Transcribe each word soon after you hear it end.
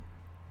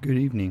Good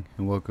evening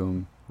and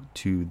welcome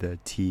to the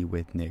Tea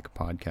with Nick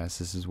podcast.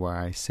 This is where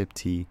I sip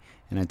tea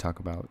and I talk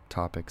about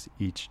topics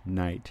each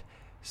night.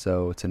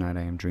 So tonight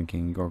I am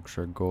drinking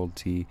Yorkshire Gold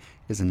tea.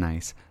 It's a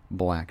nice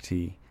black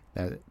tea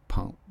that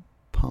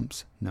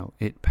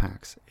it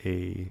packs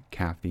a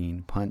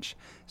caffeine punch.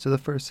 So the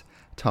first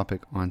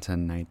topic on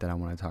tonight that I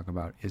want to talk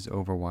about is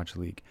Overwatch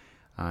League.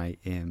 I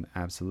am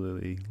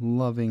absolutely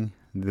loving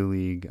the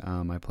league.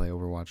 I play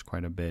Overwatch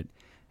quite a bit.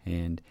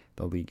 And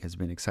the league has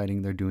been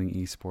exciting. They're doing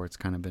esports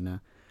kind of in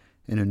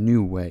a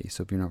new way.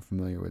 So if you're not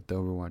familiar with the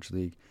Overwatch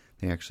League,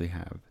 they actually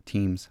have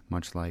teams,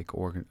 much like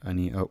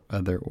any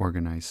other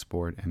organized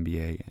sport,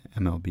 NBA,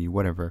 MLB,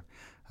 whatever,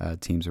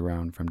 teams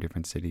around from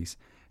different cities,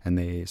 and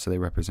they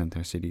represent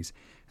their cities,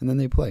 and then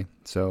they play.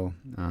 So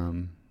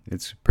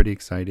it's pretty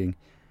exciting.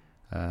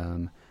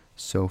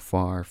 So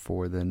far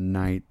for the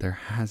night, there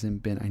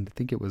hasn't been. I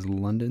think it was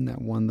London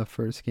that won the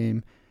first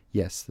game.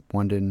 Yes,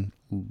 London.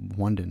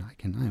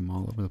 I am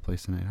all over the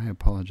place tonight. I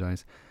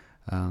apologize.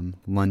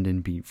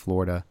 London beat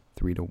Florida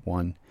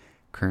 3-1.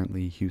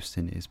 Currently,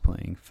 Houston is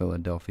playing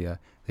Philadelphia.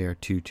 They are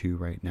 2-2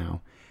 right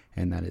now,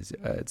 and that is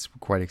it's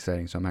quite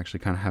exciting. So I'm actually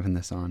kind of having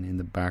this on in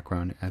the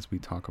background as we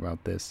talk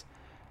about this.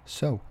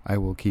 So I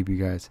will keep you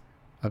guys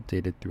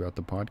updated throughout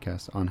the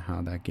podcast on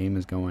how that game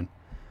is going.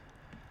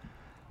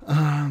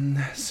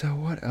 So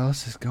what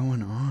else is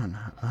going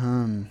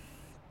on?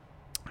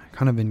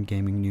 Kind of in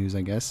gaming news,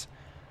 I guess.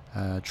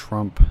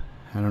 Trump,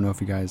 I don't know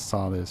if you guys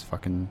saw this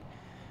fucking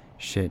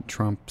shit.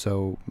 Trump,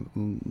 so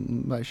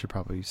I should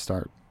probably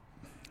start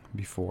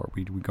before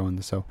we go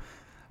into so.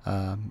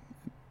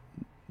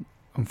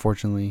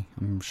 Unfortunately,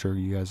 I'm sure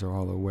you guys are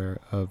all aware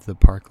of the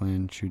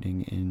Parkland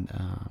shooting in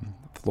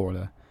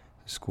Florida,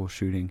 the school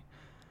shooting.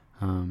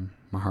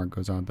 My heart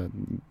goes out. That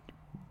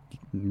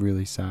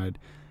really sad.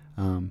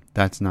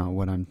 That's not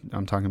what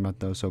I'm talking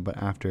about though. So, but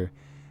after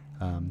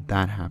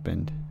that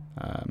happened,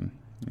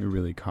 it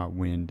really caught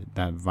wind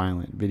that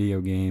violent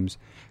video games,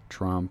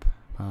 Trump,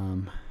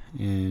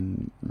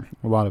 and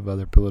a lot of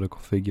other political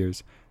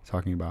figures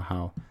talking about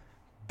how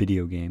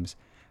video games,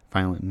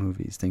 violent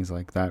movies, things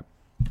like that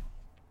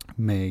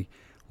may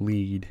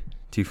lead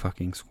to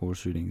fucking school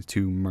shootings,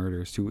 to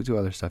murders, to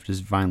other stuff,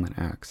 just violent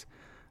acts.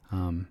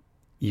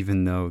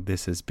 Even though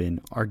this has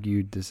been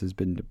argued, this has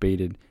been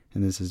debated,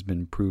 and this has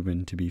been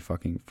proven to be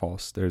fucking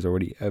false. There's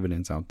already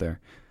evidence out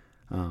there.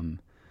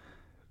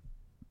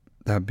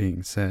 That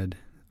being said,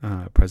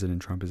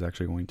 President Trump is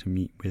actually going to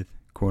meet with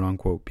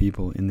quote-unquote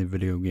people in the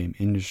video game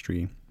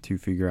industry to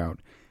figure out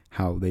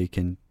how they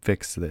can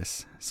fix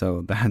this.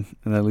 So that,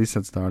 and at least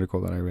that's the article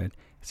that I read.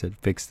 It said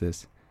fix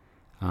this.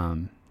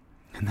 And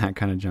that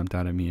kind of jumped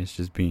out at me as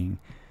just being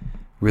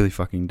really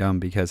fucking dumb,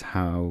 because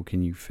how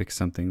can you fix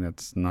something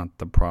that's not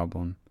the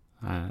problem?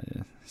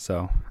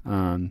 So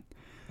I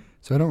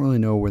don't really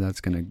know where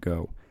that's going to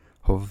go.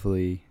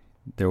 Hopefully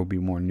there will be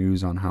more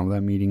news on how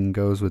that meeting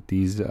goes with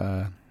these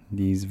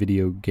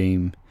video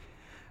game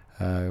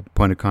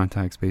point of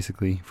contacts,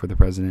 basically, for the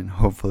president.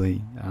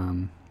 Hopefully,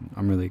 I'm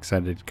really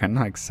excited. Kind of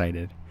not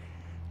excited.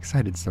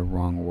 Excited's the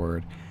wrong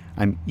word.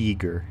 I'm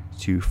eager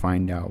to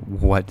find out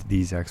what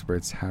these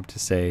experts have to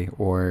say,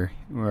 or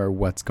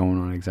what's going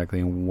on exactly,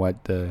 and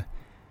what the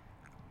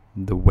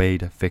way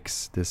to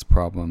fix this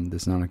problem,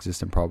 this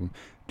non-existent problem.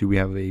 Do we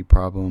have a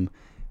problem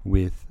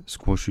with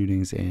school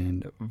shootings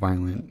and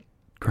violent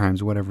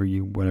crimes, whatever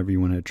you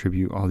want to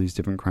attribute all these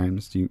different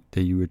crimes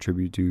that you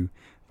attribute to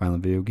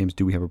violent video games?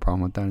 Do we have a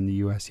problem with that in the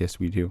U.S.? Yes,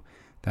 we do.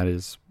 That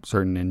is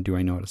certain. And do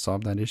I know how to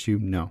solve that issue?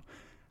 No.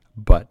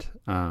 But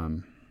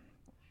I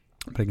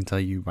can tell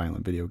you,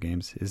 violent video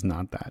games is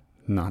not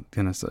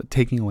gonna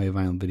taking away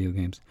violent video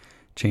games,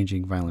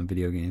 changing violent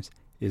video games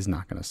is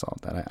not gonna solve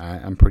that.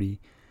 I'm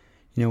pretty,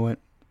 you know what?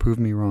 Prove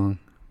me wrong.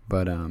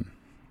 But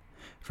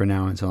for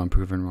now, until I'm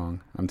proven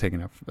wrong, I'm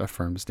taking a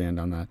firm stand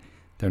on that.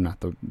 They're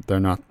not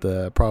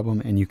the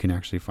problem, and you can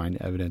actually find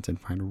evidence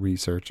and find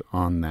research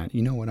on that.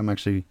 You know what? I'm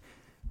actually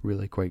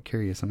really quite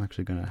curious. I'm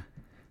actually gonna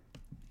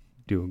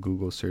do a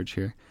Google search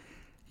here.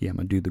 Yeah, I'm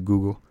gonna do the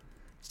Google.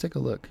 Let's take a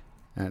look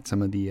at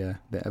some of the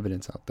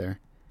evidence out there.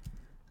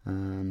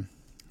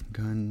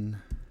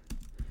 Gun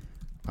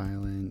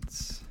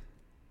violence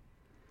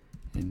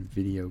in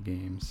video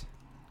games.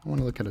 I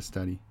want to look at a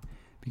study,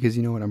 because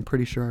you know what? I'm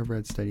pretty sure I've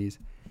read studies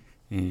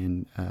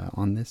and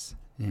on this.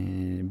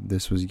 And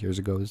this was years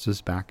ago. This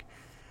was back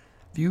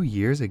a few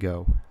years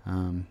ago.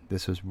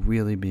 This was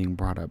really being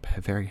brought up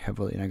very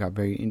heavily, and I got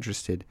very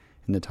interested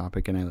in the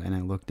topic, and I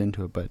looked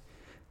into it. But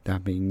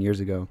that being years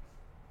ago,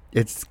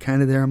 it's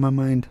kind of there in my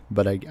mind,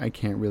 but I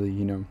can't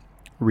really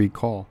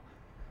recall.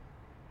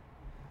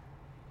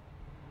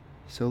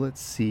 So let's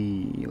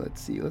see.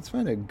 Let's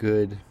find a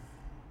good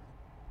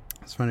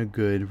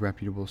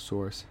reputable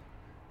source.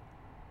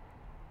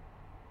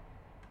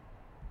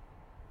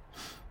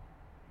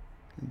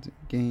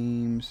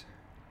 Games.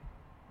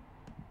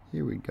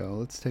 Here we go.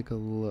 Let's take a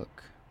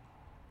look.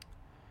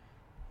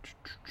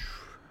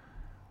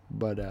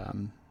 But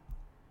I'm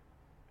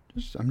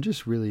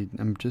just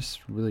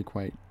really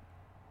quite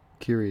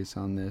curious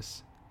on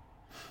this.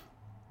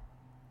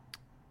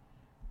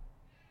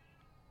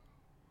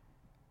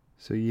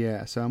 So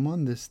I'm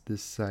on this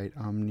site,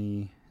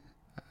 Omni.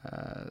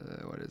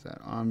 What is that?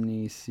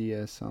 Omni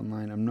CS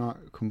Online. I'm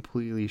not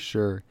completely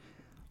sure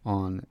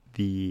on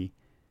the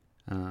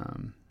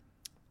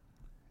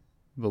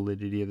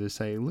validity of this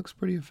site. It looks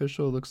pretty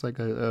official. It looks like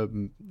a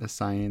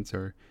science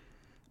or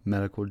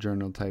medical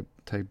journal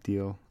type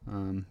deal.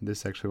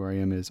 This actually where I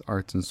am is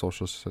Arts and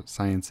Social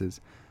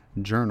Sciences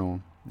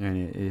Journal, and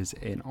it is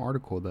an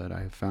article that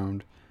I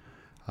found.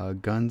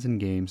 Guns and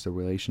games, the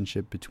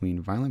relationship between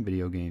violent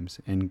video games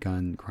and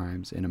gun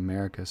crimes in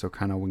America. So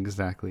kind of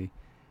exactly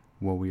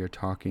what we are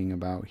talking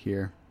about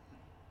here.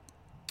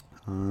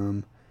 So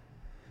I'm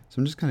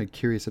just kind of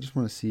curious. I just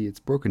want to see,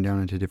 it's broken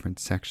down into different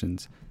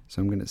sections.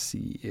 So I'm going to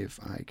see if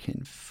I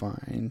can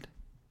find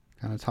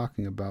kind of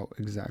talking about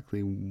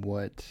exactly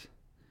what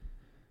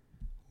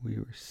we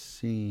were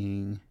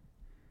seeing.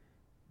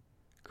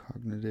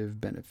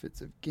 Cognitive benefits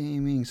of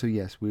gaming. So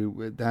yes,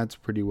 that's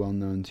pretty well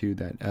known too,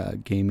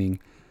 that gaming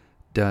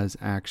does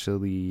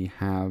actually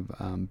have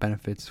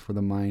benefits for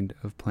the mind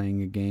of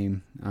playing a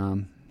game.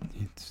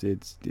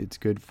 It's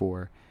good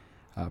for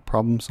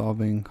problem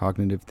solving,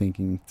 cognitive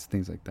thinking,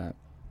 things like that.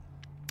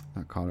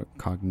 Not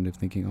cognitive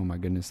thinking. Oh my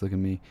goodness, look at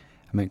me.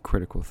 I meant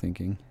critical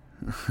thinking.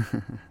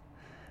 I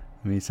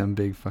mean, some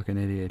big fucking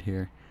idiot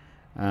here.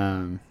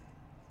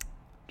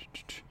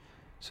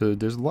 So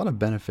there's a lot of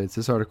benefits.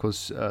 This article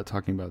is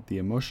talking about the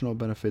emotional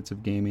benefits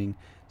of gaming.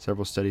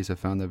 Several studies have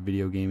found that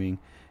video gaming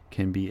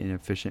can be an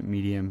efficient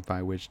medium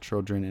by which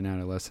children and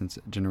adolescents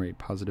generate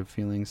positive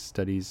feelings.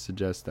 Studies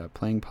suggest that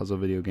playing puzzle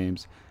video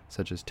games,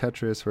 such as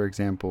Tetris, for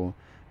example,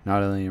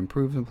 not only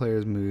improve the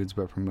player's moods,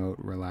 but promote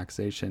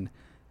relaxation,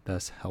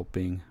 thus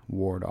helping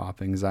ward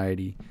off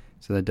anxiety.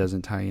 So that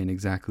doesn't tie in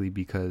exactly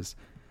because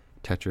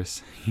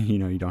Tetris, you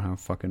don't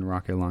have fucking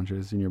rocket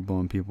launchers and you're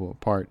blowing people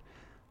apart.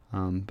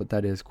 But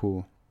that is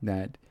cool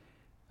that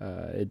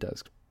it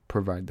does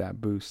provide that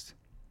boost.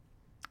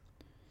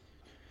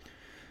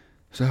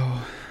 So,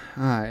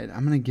 alright,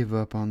 I'm going to give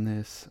up on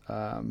this.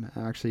 I'm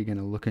actually going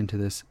to look into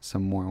this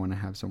some more when I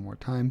have some more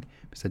time,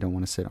 because I don't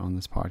want to sit on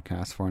this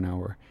podcast for an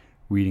hour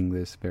reading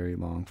this very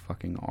long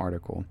fucking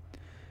article.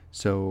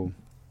 So,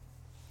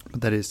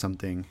 but that is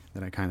something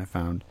that I kind of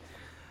found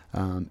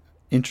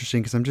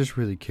interesting, because I'm just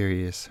really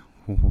curious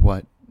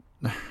what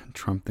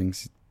Trump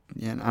thinks.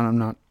 Yeah, and I'm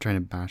not trying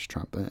to bash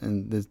Trump.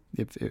 And this,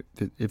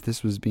 if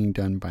this was being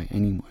done by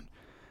anyone,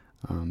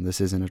 this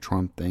isn't a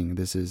Trump thing.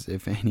 This is,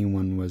 if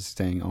anyone was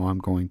saying, "Oh, I'm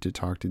going to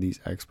talk to these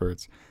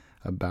experts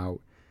about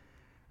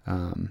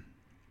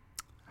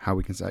how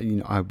we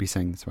can," I would be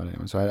saying this about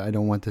anyone. So I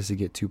don't want this to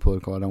get too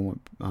political. I don't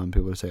want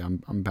people to say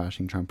I'm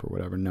bashing Trump or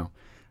whatever. No,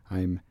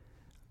 I'm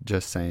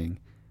just saying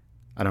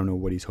I don't know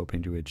what he's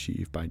hoping to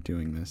achieve by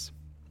doing this.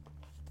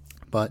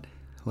 But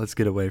let's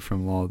get away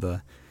from all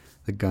the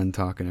gun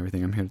talk and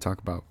everything. I'm here to talk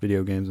about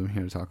video games. I'm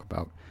here to talk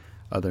about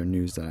other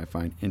news that I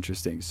find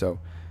interesting. So,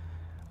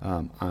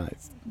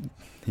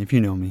 if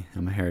you know me,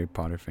 I'm a Harry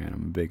Potter fan.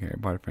 I'm a big Harry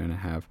Potter fan. I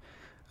have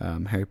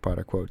Harry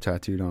Potter quote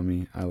tattooed on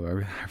me. I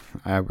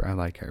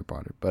like Harry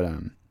Potter. But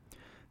the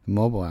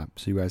mobile app,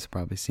 so you guys have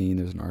probably seen,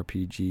 there's an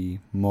RPG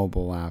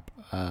mobile app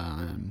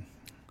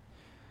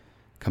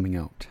coming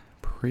out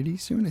pretty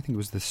soon. I think it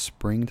was the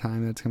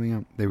springtime that's coming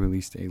out. They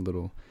released a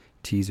little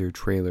teaser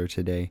trailer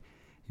today.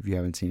 If you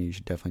haven't seen it, you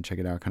should definitely check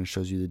it out. It kind of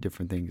shows you the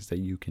different things that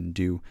you can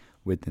do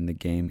within the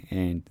game.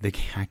 And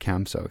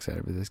I'm so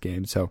excited for this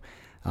game. So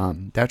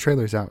that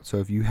trailer's out. So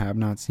if you have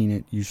not seen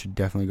it, you should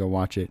definitely go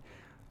watch it.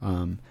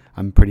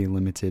 I'm pretty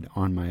limited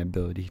on my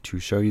ability to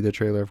show you the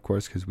trailer, of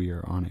course, because we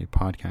are on a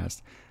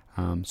podcast.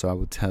 So I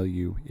will tell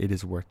you, it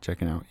is worth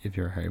checking out if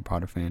you're a Harry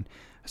Potter fan,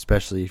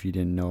 especially if you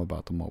didn't know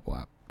about the mobile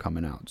app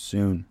coming out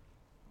soon.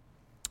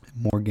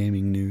 More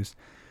gaming news.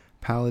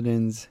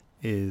 Paladins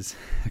is...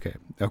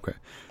 Okay.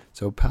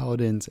 So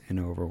Paladins and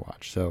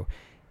Overwatch. So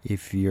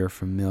if you're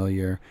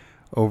familiar,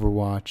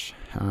 Overwatch,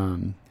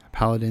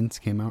 Paladins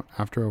came out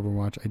after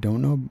Overwatch. I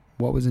don't know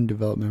what was in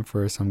development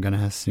first. I'm going to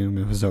assume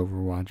it was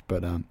Overwatch.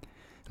 But and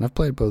I've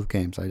played both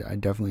games. I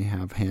definitely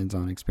have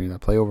hands-on experience. I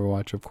play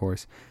Overwatch, of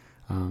course.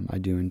 I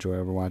do enjoy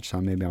Overwatch, so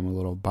maybe I'm a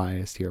little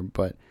biased here.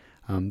 But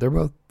they're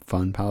both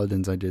fun.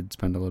 Paladins I did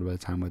spend a little bit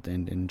of time with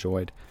and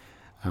enjoyed.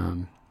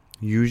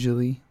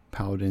 Usually,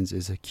 Paladins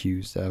is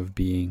accused of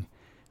being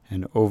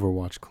an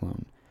Overwatch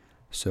clone.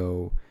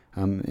 So,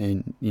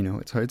 and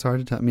it's hard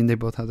to tell. I mean, they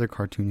both have their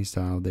cartoony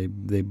style. They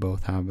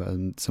both have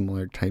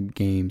similar type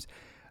games.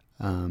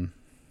 I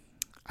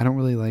don't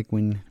really like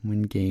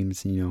when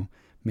games,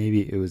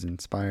 maybe it was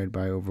inspired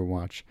by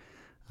Overwatch.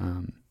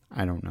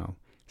 I don't know.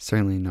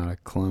 Certainly not a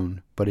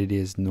clone, but it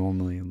is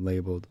normally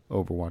labeled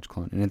Overwatch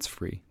clone, and it's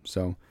free.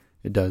 So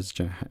it does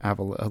have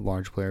a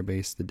large player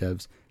base. The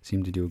devs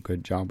seem to do a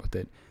good job with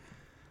it.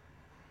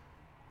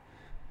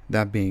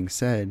 That being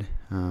said,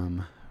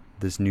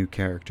 this new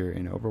character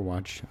in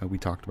Overwatch, we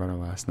talked about her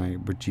last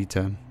night,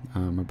 Brigitte, I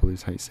believe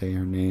is how you say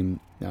her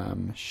name.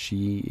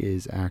 She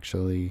is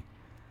actually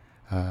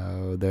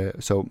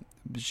so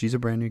she's a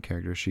brand new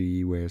character.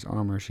 She wears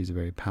armor. She's a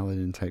very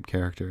paladin type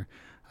character.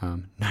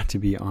 Not to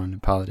be on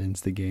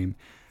Paladins, the game.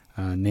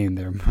 name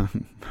there,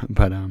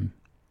 but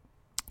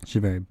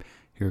she's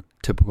your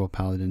typical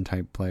paladin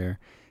type player.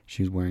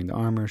 She's wearing the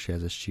armor. She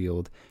has a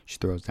shield. She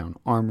throws down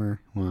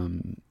armor,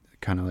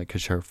 kind of like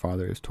because her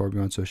father is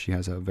Torbjorn, so she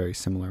has a very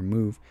similar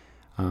move,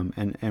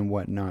 and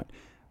whatnot.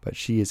 But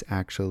she is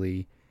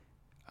actually,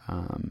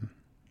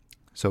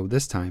 so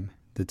this time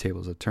the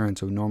tables have turned.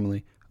 So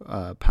normally,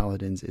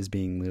 Paladins is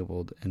being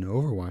labeled an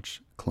Overwatch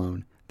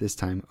clone. This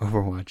time,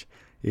 Overwatch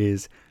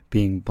is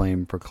being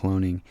blamed for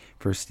cloning,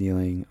 for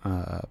stealing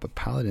a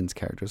Paladin's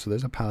character. So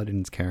there's a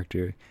Paladin's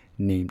character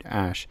named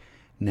Ashe.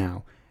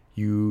 Now,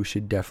 you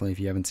should definitely, if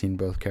you haven't seen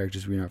both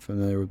characters, if you're not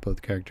familiar with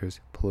both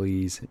characters,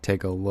 please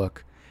take a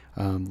look.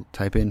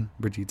 Type in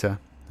Brigitte,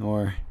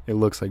 or it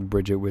looks like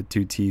Bridget with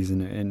 2 T's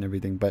and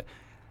everything, but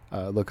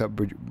look up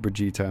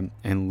Brigitte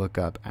and look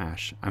up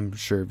Ashe. I'm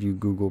sure if you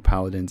Google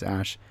Paladins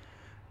Ashe,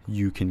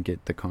 you can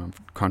get the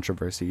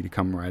controversy to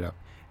come right up.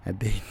 And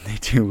they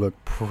do look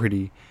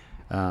pretty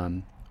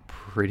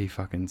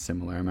fucking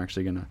similar. I'm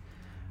actually gonna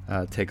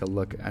take a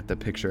look at the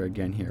picture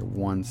again here.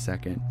 1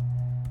 second.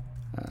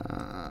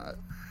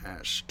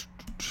 Ashe.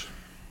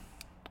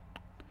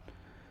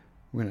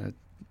 We're gonna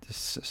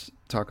just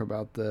talk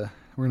about the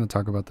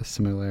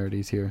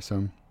similarities here.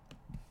 So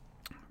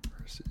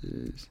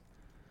versus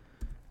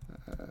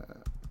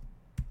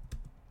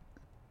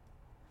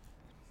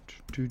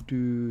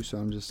so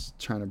I'm just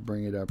trying to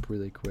bring it up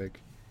really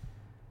quick.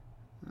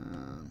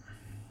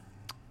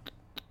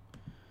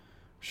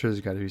 Sure,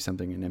 there's got to be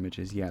something in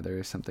images. Yeah, there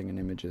is something in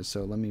images.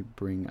 So let me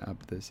bring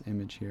up this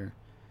image here.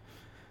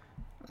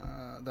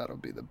 That'll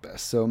be the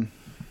best. So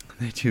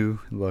they do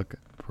look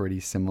pretty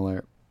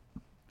similar.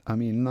 I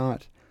mean,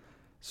 not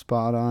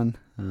spot on,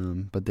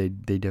 but they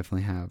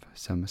definitely have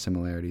some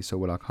similarities. So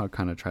what I'll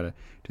kind of try to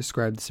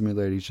describe the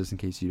similarities, just in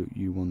case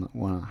you will not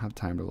want to have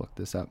time to look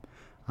this up.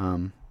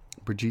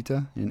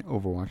 Brigitte in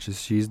Overwatch,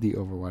 she's the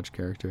Overwatch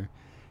character.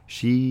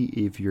 She,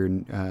 if you're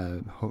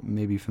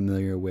maybe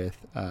familiar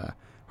with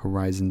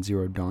Horizon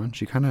Zero Dawn,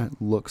 she kind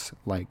of looks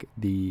like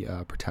the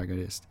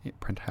protagonist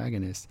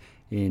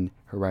in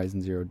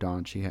Horizon Zero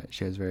Dawn. She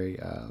has very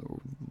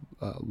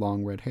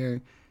long red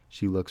hair.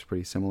 She looks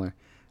pretty similar.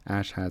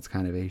 Ashe has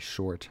kind of a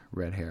short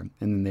red hair,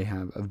 and then they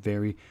have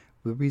the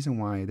reason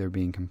why they're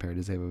being compared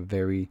is they have a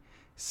very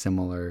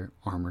similar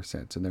armor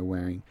set. So they're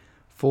wearing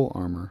full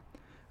armor,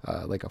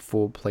 like a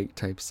full plate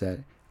type set.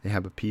 They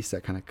have a piece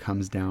that kind of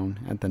comes down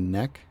at the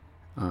neck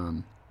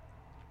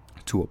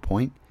to a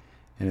point,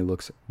 and it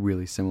looks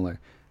really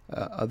similar.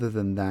 Other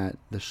than that,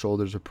 the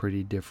shoulders are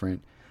pretty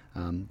different.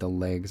 The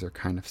legs are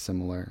kind of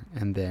similar,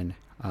 and then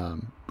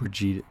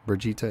Brigitte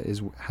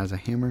has a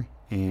hammer,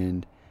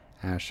 and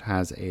Ashe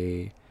has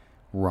a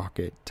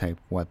rocket type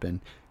weapon.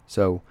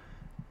 So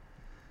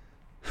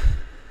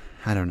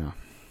I don't know.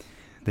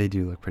 They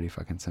do look pretty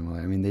fucking similar.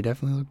 I mean, they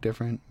definitely look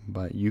different,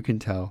 but you can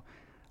tell,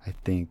 I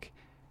think,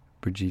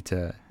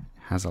 Brigitte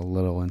has a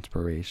little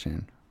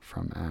inspiration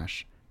from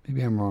Ashe.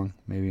 Maybe I'm wrong.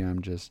 Maybe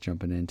I'm just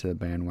jumping into the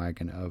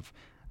bandwagon of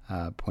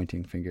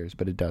pointing fingers,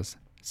 but it does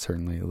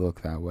certainly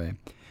look that way.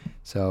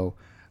 So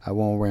I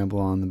won't ramble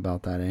on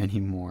about that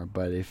anymore,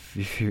 but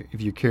if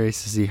you're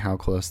curious to see how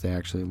close they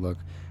actually look,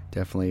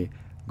 definitely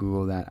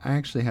Google that. I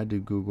actually had to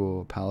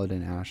Google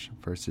Paladin Ashe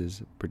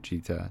versus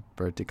Brigitte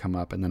for it to come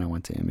up, and then I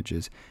went to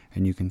images,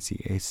 and you can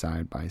see a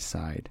side by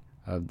side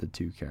of the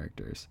two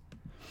characters.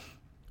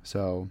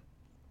 So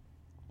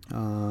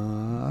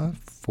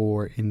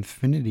for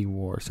Infinity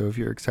War, so if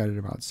you're excited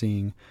about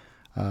seeing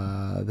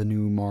the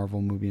new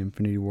Marvel movie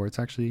Infinity War, it's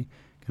actually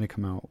going to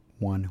come out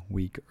 1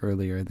 week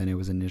earlier than it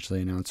was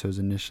initially announced. So it was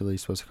initially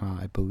supposed to come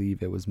out, I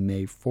believe it was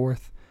May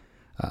 4th.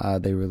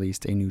 They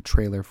released a new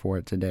trailer for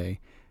it today,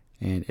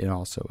 and it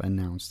also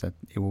announced that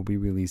it will be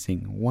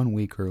releasing 1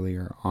 week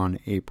earlier on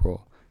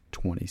April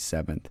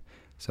 27th.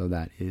 So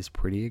that is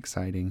pretty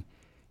exciting,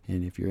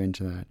 and if you're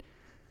into that,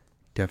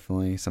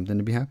 definitely something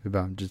to be happy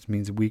about. It just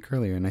means a week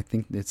earlier, and I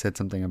think it said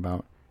something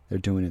about they're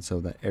doing it so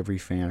that every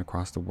fan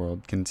across the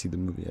world can see the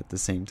movie at the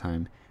same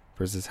time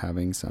versus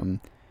having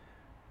some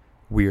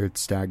weird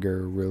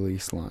stagger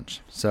release launch.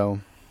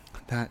 So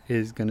that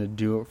is going to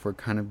do it for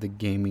kind of the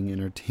gaming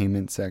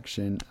entertainment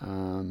section.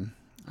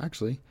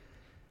 Actually,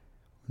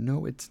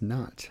 no, it's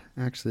not.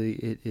 Actually,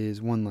 it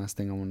is one last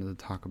thing I wanted to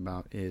talk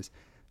about is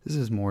this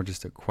is more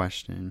just a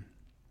question.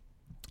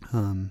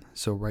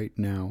 So right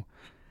now,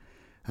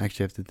 I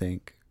actually have to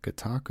thank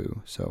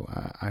Kotaku. So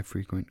I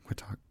frequent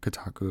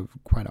Kotaku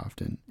quite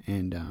often,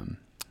 and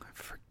I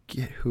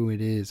forget who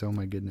it is. Oh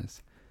my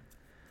goodness.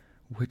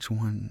 Which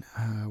one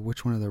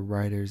of the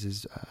writers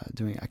is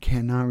doing? I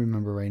cannot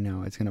remember right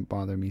now. It's gonna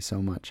bother me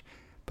so much.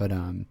 But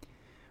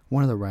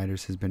one of the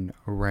writers has been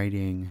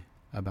writing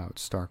about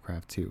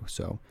StarCraft 2.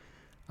 So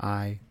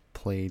I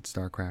played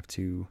StarCraft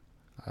 2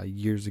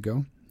 years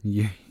ago,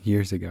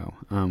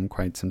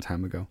 quite some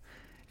time ago,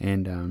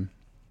 and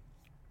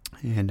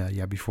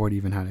yeah, before it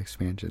even had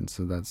expansions.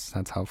 So that's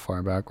how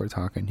far back we're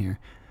talking here.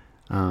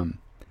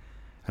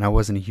 And I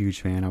wasn't a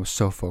huge fan. I was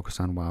so focused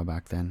on WoW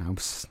back then. I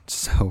was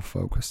so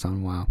focused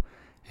on WoW.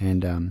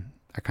 And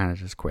I kind of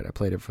just quit. I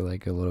played it for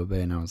like a little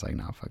bit, and I was like,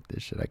 nah, fuck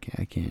this shit.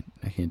 I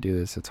can't do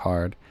this. It's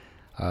hard,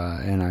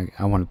 and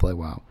I want to play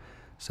WoW.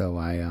 So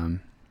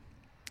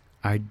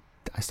I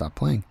stopped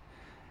playing,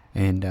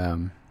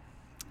 and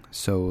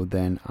so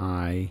then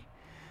I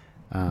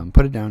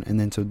put it down, and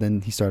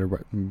then he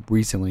started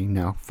recently.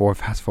 Now,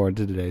 fast forward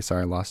to today.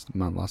 Sorry, I lost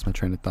my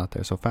train of thought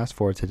there. So fast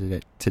forward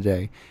to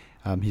today.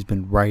 He's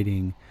been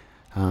writing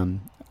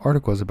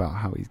articles about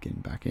how he's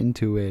getting back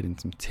into it and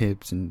some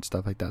tips and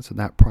stuff like that. So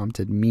that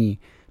prompted me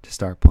to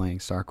start playing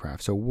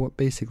StarCraft. So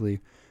basically,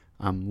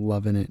 I'm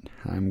loving it.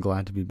 I'm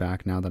glad to be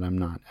back now that I'm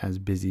not as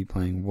busy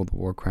playing World of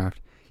Warcraft.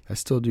 I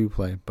still do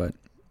play, but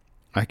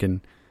I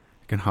can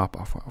hop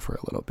off for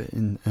a little bit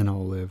and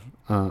I'll live.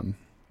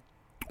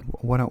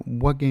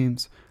 What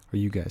games are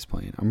you guys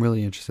playing? I'm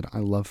really interested. I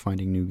love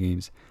finding new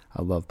games.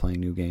 I love playing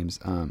new games.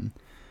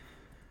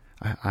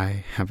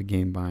 I have a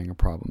game buying a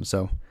problem.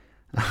 So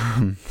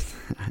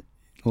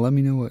let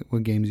me know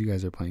what games you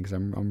guys are playing, because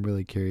I'm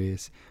really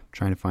curious. I'm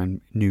trying to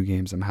find new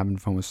games. I'm having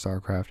fun with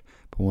StarCraft,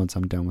 but once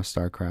I'm done with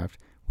StarCraft,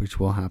 which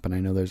will happen,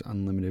 I know there's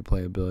unlimited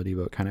playability,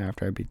 but kind of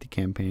after I beat the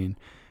campaign,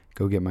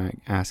 go get my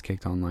ass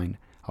kicked online,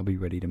 I'll be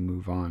ready to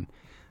move on.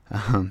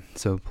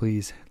 So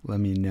please let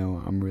me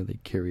know. I'm really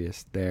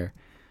curious there.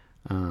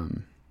 But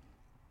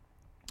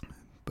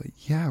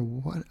yeah,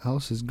 what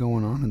else is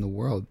going on in the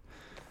world?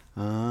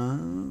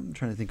 I'm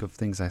trying to think of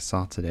things I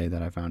saw today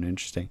that I found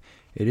interesting.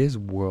 It is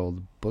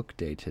World Book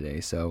Day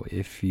today, so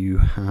if you've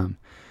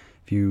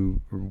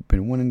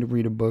been wanting to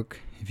read a book,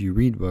 if you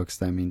read books,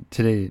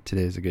 today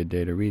is a good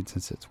day to read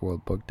since it's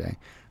World Book Day.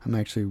 I'm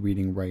actually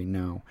reading right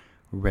now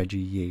Reggie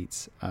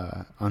Yates'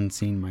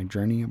 Unseen My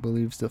Journey, I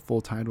believe is the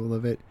full title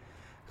of it.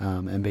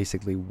 And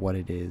basically what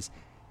it is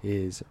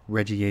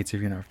Reggie Yates,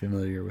 if you're not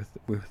familiar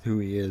with who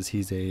he is,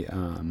 he's a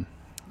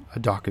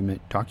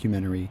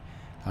documentary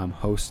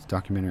host,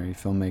 documentary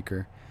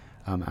filmmaker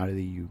out of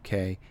the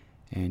UK,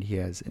 and he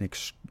has an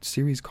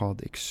series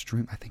called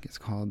Extreme. I think it's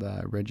called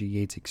Reggie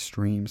Yates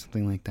Extreme,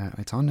 something like that.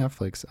 It's on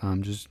Netflix.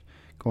 Just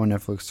go on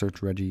Netflix,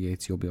 search Reggie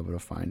Yates, you'll be able to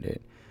find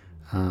it.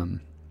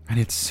 And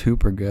it's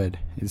super good.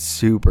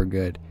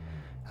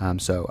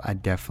 So I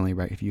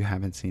definitely, if you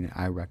haven't seen it,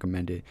 I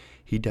recommend it.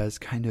 He does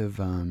kind of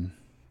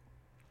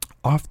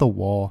off the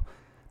wall.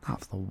 I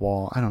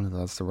don't know if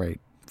that's the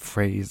right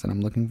phrase that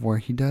I'm looking for.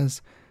 He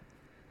does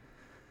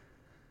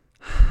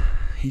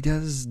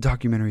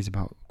documentaries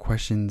about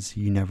questions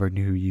you never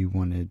knew you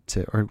wanted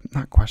to, or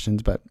not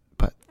questions, but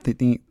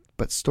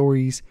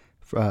stories,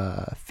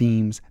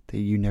 themes that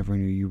you never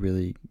knew you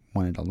really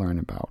wanted to learn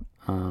about.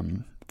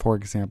 For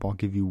example, I'll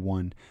give you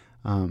one.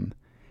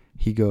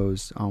 He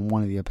goes on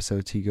one of the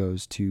episodes. He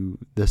goes to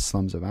the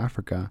slums of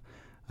Africa,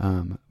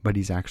 but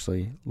he's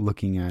actually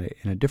looking at it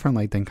in a different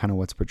light than kind of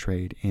what's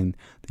portrayed in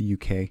the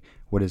UK,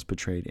 what is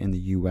portrayed in the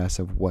US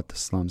of what the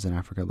slums in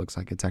Africa looks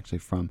like. It's actually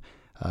from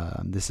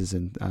this is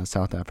in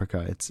South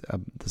Africa. It's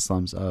the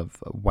slums of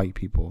white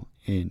people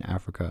in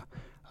Africa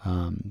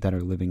that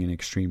are living in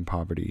extreme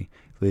poverty,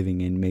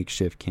 living in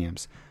makeshift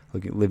camps,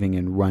 living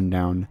in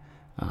rundown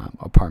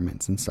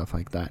apartments and stuff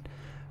like that.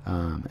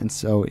 And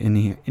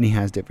he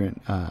has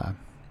different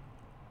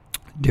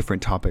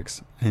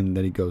topics and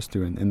that he goes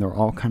through, and they're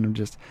all kind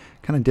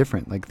of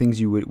different, like things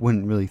you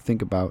wouldn't really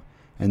think about,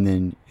 and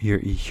then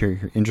you're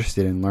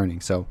interested in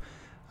learning. So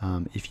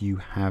if you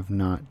have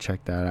not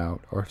checked that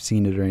out or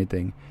seen it or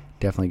anything,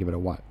 definitely give it a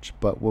watch.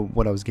 But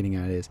what I was getting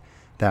at is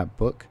that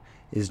book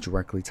is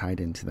directly tied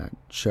into that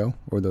show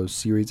or those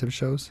series of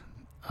shows,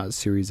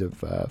 series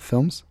of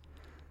films,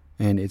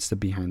 and it's the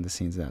behind the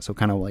scenes of that. So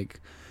kind of like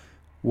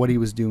what he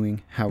was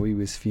doing, how he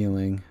was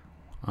feeling,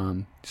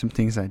 some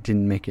things that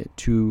didn't make it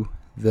to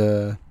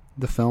the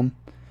film,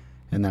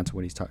 and that's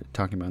what he's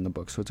talking about in the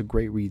book. So it's a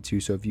great read too.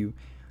 So if you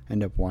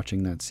end up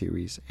watching that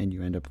series and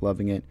you end up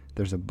loving it,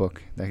 there's a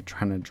book that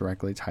kind of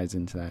directly ties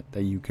into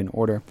that you can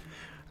order.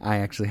 I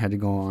actually had to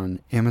go on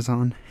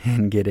Amazon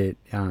and get it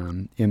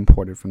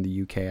imported from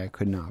the UK. I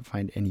could not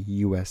find any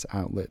US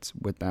outlets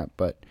with that,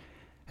 but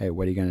hey,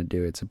 what are you going to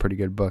do? It's a pretty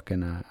good book,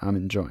 and I'm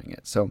enjoying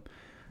it. So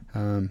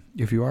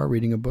if you are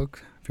reading a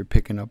book, if you're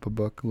picking up a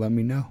book, let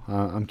me know.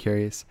 I'm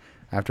curious.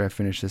 After I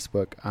finish this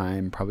book,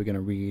 I'm probably going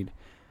to read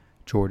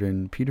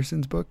Jordan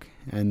Peterson's book,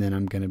 and then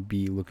I'm going to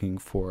be looking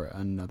for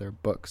another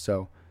book.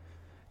 So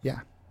yeah,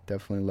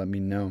 definitely let me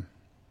know.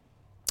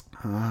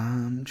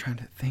 I'm trying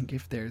to think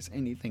if there's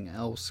anything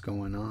else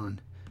going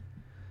on.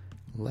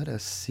 Let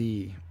us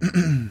see.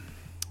 Is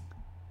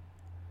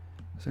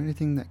there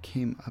anything that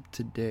came up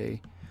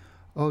today?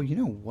 Oh, you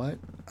know what?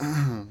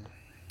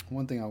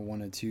 One thing I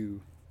wanted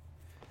to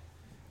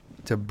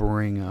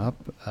bring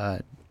up.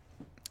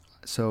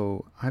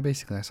 So I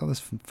saw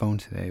this phone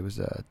today. It was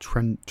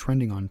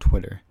trending on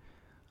Twitter,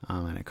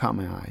 and it caught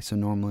my eye. So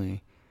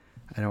normally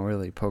I don't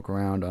really poke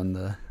around on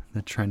the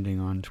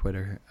trending on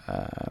Twitter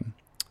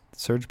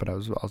search, but I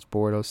was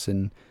bored. I was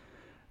sitting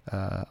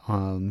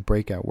on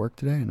break at work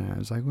today, and I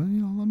was like, well,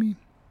 let me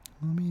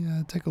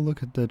take a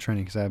look at the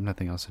trending because I have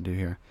nothing else to do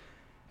here.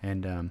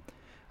 And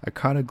I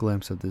caught a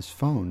glimpse of this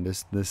phone.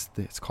 This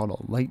it's called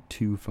a Light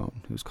 2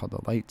 phone. It was called the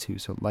Light 2.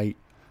 So Light,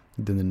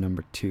 then the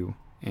number 2.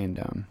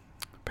 And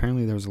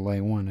apparently there was a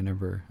Light 1. I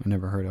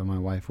never heard of. My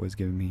wife was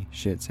giving me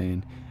shit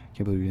saying,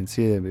 "Can't believe you didn't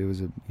see it." But it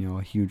was a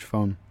huge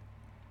phone,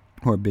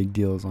 or big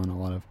deals on a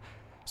lot of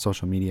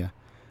social media.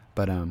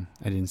 But I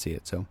didn't see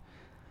it. So,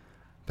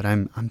 but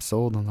I'm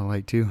sold on the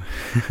Light 2.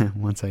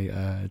 Once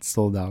it's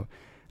sold out,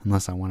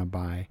 unless I want to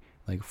buy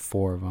like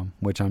 4 of them,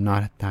 which I'm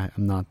not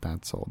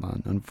that sold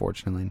on,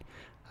 unfortunately.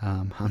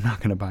 I'm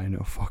not gonna buy no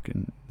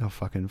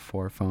fucking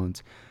 4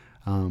 phones.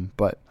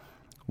 But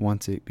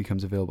once it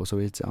becomes available, so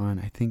it's on,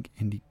 I think,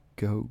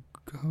 Indiegogo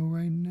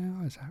right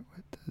now. Is that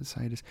what the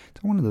site is?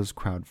 It's one of those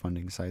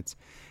crowdfunding sites,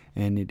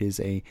 and it is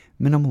a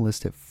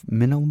minimalistic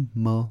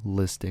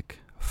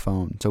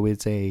phone. So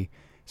it's a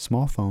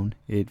small phone.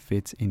 It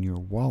fits in your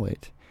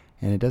wallet,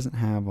 and it doesn't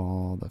have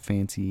all the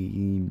fancy,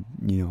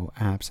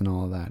 apps and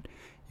all of that.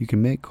 You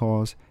can make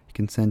calls. You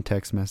can send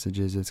text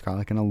messages. It's got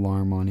like an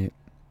alarm on it.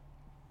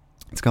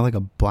 It's got like a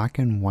black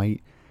and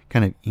white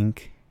kind of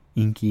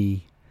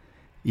inky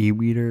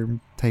e-reader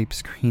type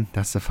screen.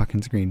 That's the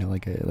fucking screen.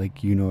 Like a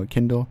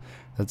Kindle.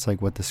 That's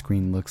like what the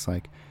screen looks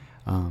like.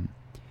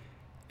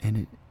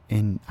 And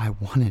I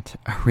want it.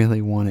 I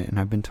really want it. And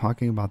I've been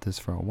talking about this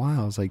for a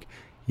while. It's like,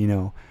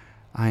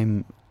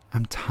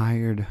 I'm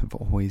tired of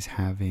always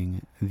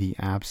having the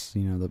apps,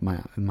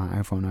 my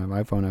iPhone. I have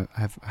iPhone.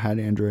 I've had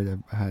Android.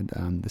 I've had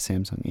the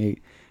Samsung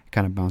 8.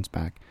 Kind of bounced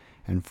back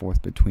and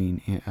forth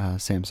between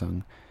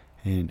Samsung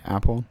and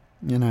Apple.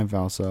 And I've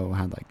also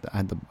had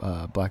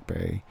the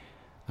BlackBerry.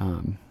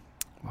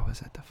 What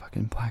was it? The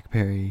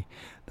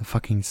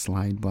fucking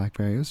slide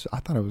BlackBerry. I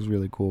thought it was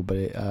really cool,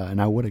 but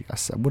and I would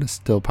have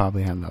still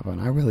probably had that phone.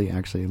 I really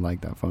actually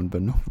liked that phone,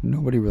 but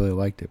nobody really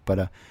liked it.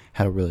 But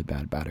had a really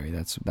bad battery.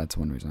 That's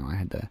one reason I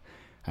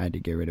had to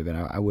get rid of it.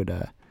 I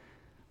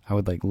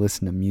would like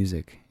listen to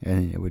music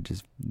and it would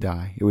just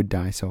die. It would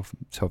die so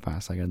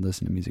fast. Like I'd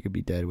listen to music, it'd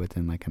be dead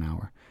within like an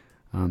hour.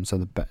 So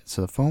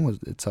the phone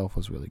itself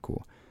was really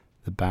cool.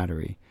 The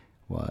battery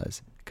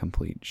was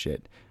complete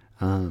shit.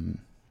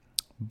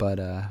 But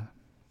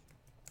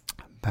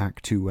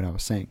back to what I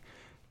was saying.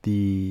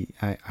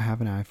 I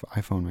have an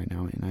iPhone right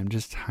now, and I'm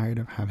just tired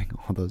of having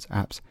all those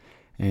apps.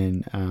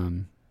 And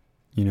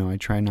I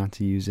try not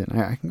to use it.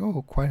 I can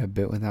go quite a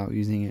bit without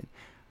using it,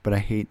 but I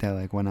hate that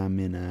like when I'm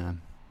in a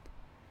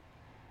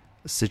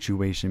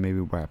situation maybe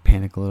where I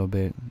panic a little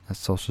bit, a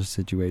social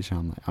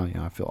situation, I'm like,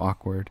 I feel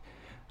awkward.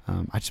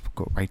 I just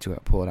go right to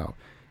it, pull it out,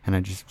 and I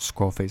just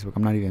scroll Facebook.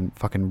 I'm not even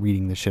fucking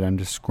reading the shit. I'm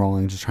just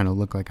scrolling, just trying to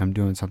look like I'm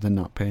doing something,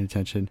 not paying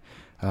attention,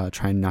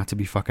 trying not to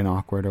be fucking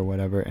awkward or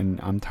whatever. And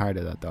I'm tired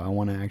of that though. I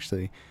want to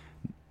actually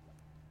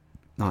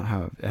not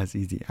have as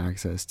easy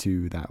access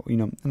to that,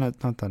 and not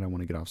that I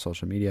want to get off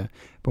social media,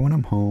 but when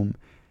I'm home,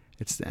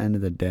 it's the end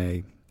of the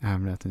day. I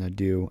have nothing to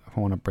do. If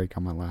I want to break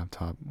on my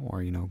laptop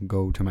or,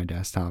 go to my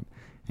desktop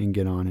and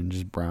get on and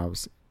just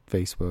browse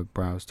Facebook,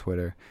 browse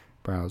Twitter,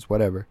 browse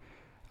whatever,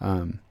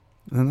 then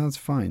that's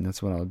fine.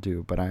 That's what I'll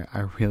do. But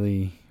I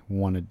really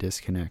want to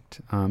disconnect.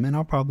 And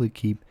I'll probably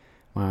keep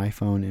my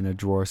iPhone in a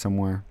drawer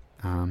somewhere,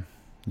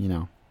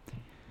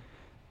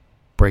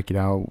 break it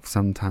out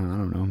sometime. I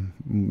don't know.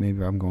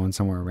 Maybe I'm going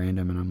somewhere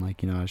random and I'm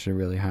like, I should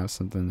really have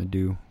something to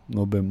do a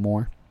little bit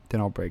more.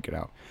 Then I'll break it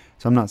out.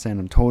 So I'm not saying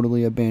I'm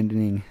totally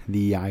abandoning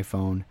the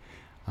iPhone,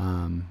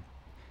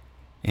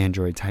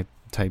 Android type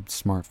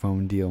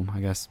smartphone deal. I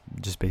guess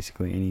just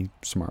basically any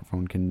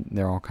smartphone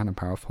they're all kind of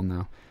powerful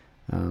now.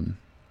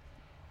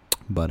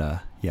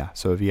 Yeah.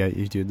 So if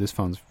you do, this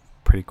phone's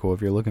pretty cool.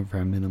 If you're looking for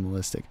a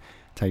minimalistic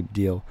type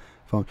deal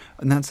phone,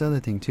 and that's the other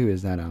thing too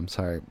is that I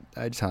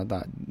just had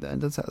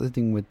that's the other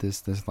thing with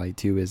this Light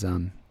 2 is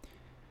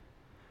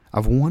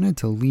I've wanted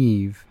to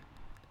leave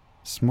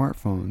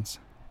smartphones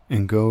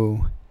and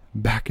go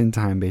back in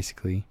time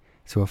basically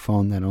to a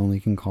phone that only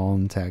can call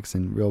and text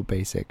and real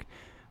basic,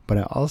 but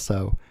I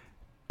also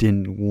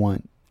didn't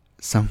want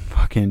some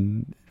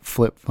fucking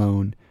flip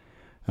phone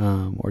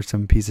or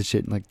some piece of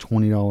shit like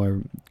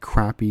 $20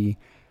 crappy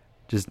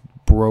just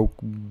broke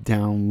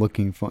down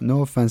looking phone.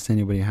 No offense to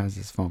anybody who has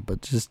this phone,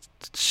 but just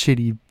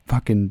shitty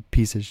fucking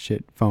piece of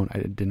shit phone. I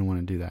didn't want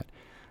to do that.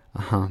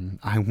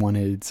 I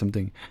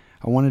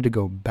wanted to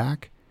go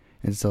back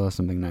and still have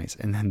something nice,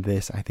 and then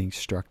this I think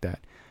struck that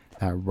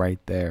right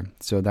there.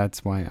 So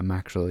that's why I'm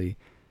actually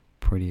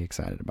pretty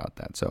excited about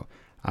that. So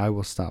I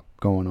will stop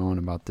going on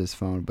about this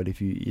phone. But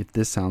if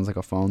this sounds like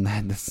a phone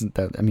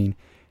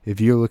if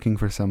you're looking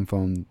for some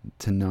phone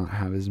to not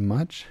have as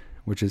much,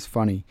 which is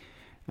funny,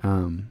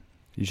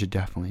 you should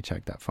definitely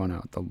check that phone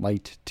out, the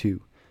Light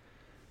 2.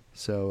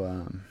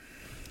 So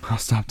I'll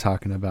stop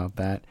talking about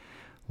that.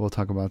 We'll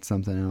talk about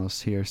something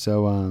else here.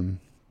 So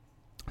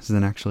this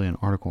is actually an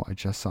article I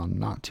just saw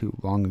not too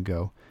long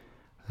ago,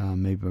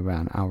 maybe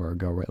about an hour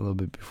ago, right, a little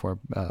bit before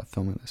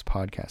filming this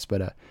podcast.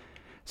 But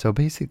so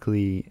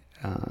basically,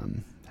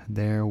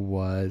 there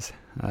was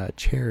a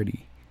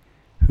charity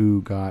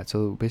who got.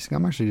 So basically,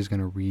 I'm actually just going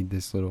to read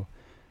this little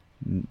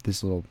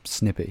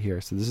snippet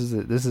here. So this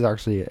is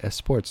actually a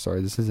sports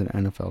story. This is an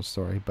NFL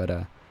story,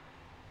 but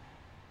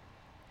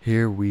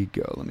Here we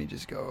go. Let me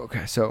just go.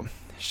 Okay, so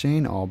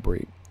Shane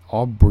Albright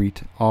thought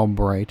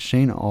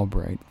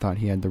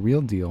he had the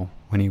real deal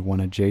when he won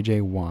a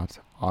J.J. Watt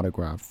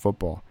autographed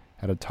football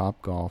at a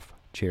Topgolf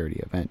charity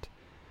event.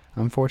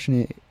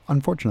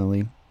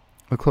 Unfortunately,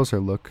 a closer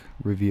look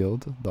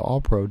revealed the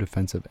All-Pro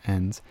defensive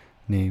end's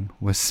name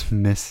was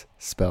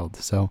misspelled.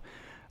 So,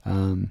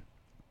 on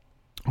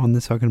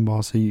this fucking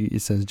ball,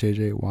 it says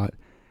J.J. Watt,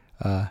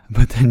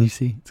 but then you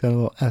see it's got a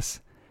little S.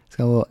 It's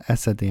got a little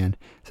S at the end.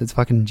 So it's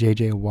fucking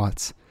J.J.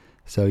 Watts.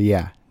 So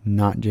yeah,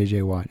 not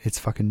J.J. Watt. It's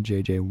fucking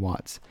J.J.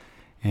 Watts.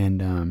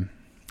 And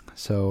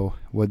so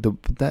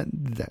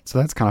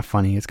that's kind of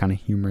funny. It's kind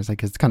of humorous.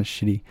 Like, it's kind of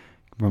shitty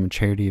from a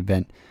charity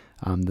event.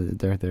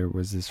 There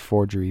was this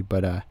forgery,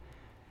 but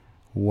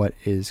what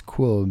is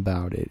cool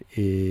about it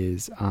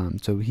is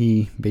so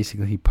he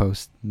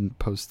posts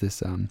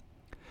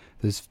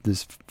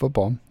this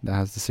football that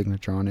has the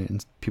signature on it,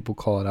 and people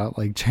call it out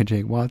like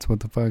J.J. Watts. What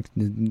the fuck?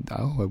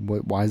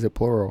 Why is it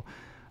plural?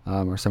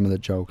 Or some of the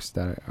jokes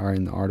that are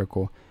in the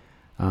article.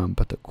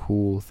 But the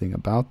cool thing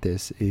about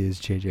this is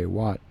J.J.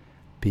 Watt,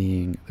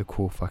 being the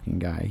cool fucking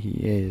guy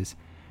he is,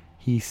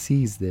 he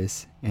sees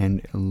this,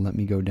 and let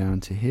me go down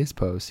to his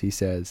post. He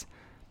says,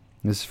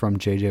 this is from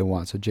J.J.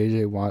 Watt. So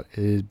J.J. Watt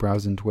is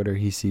browsing Twitter.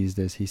 He sees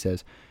this. He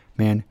says,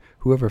 man,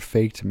 whoever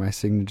faked my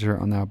signature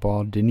on that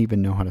ball didn't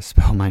even know how to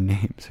spell my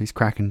name. So he's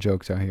cracking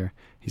jokes out here.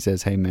 He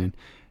says, hey man,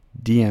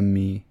 DM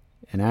me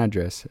an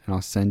address and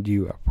I'll send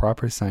you a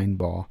proper signed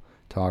ball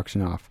to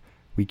auction off.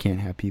 We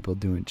can't have people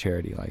doing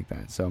charity like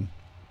that. So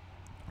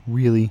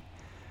really,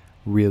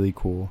 really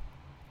cool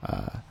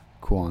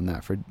on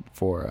that for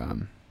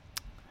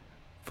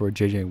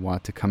J.J.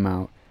 Watt to come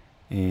out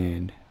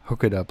and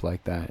hook it up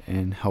like that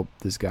and help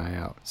this guy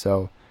out.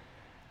 So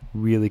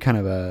really kind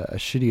of a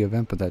shitty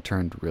event, but that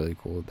turned really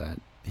cool that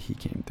he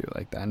came through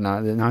like that.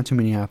 Not too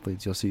many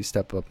athletes you'll see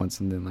step up on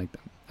something like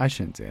that. I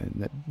shouldn't say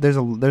that. There's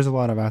a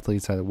lot of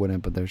athletes that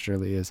wouldn't, but there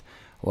surely is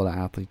a lot of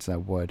athletes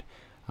that would.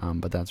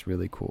 But that's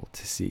really cool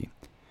to see.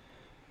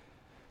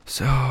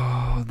 So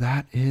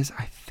that is,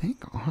 I think,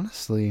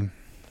 honestly,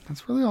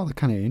 that's really all the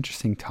kind of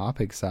interesting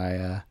topics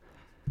that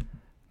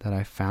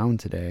I found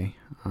today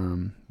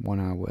when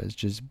I was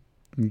just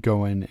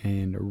going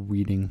and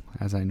reading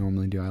as I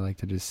normally do. I like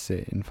to just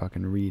sit and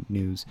fucking read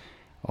news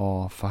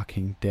all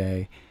fucking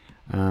day.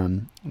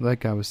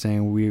 Like I was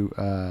saying, we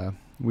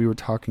were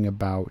talking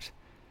about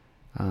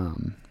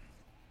the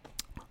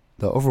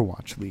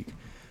Overwatch League.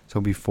 So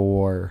when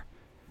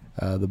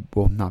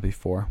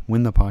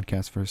the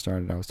podcast first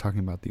started, I was talking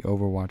about the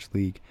Overwatch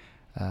League,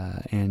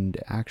 and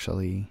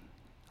actually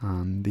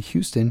the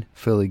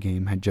Houston-Philly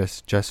game had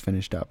just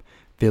finished up.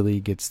 Philly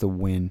gets the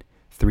win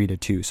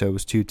 3-2. So it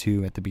was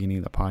 2-2 at the beginning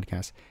of the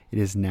podcast. It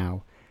is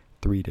now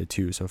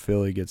 3-2. So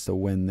Philly gets the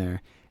win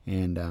there.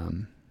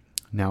 And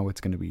now it's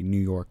going to be New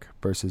York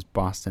versus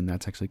Boston.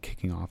 That's actually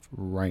kicking off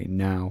right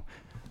now.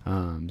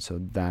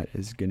 So that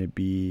is going to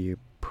be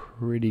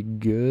pretty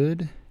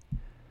good.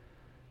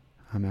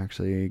 I'm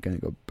actually going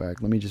to go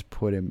back. Let me just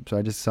put in. So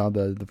I just saw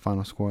the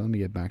final score. Let me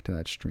get back to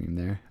that stream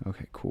there.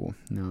 Okay, cool.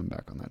 Now I'm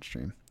back on that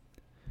stream.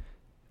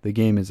 The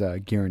game is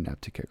gearing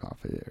up to kick off.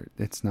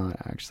 It's not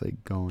actually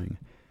going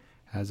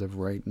as of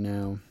right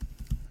now.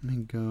 Let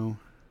me go.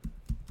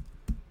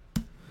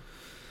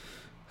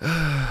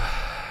 I'm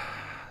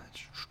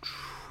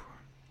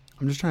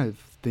just trying to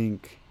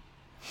think,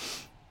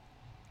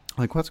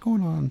 like, what's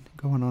going on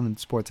in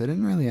sports. I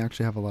didn't really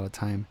actually have a lot of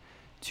time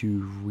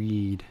to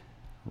read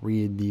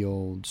the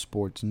old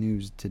sports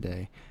news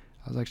today.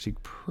 I was actually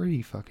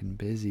pretty fucking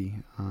busy,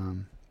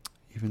 even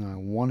though I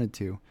wanted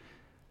to.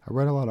 I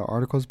read a lot of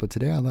articles, but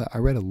today I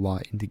read a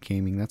lot into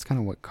gaming. That's kind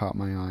of what caught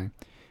my eye.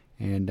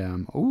 And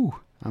I'm on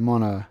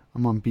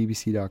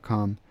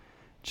BBC.com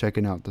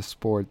checking out the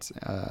sports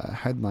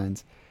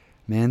headlines.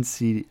 Man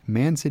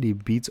City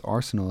beats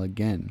Arsenal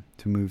again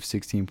to move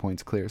 16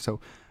 points clear. So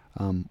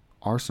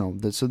Arsenal.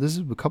 So this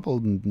is a couple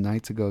of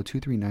nights ago,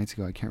 2-3 nights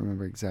ago. I can't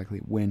remember exactly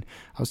when.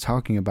 I was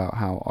talking about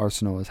how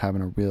Arsenal is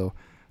having a real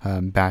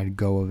bad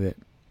go of it,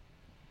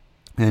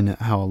 and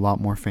how a lot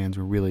more fans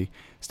were really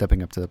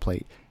stepping up to the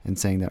plate and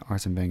saying that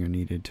Arsene Wenger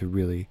needed to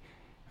really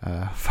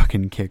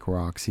fucking kick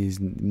rocks. He's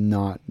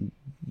not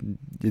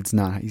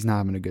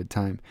having a good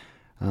time.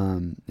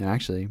 And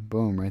actually,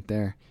 boom, right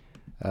there.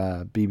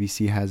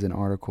 BBC has an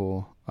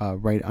article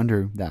right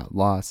under that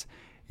loss.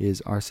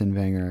 Is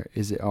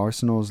it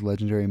Arsenal's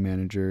legendary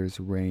manager's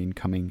reign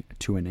coming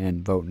to an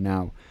end? Vote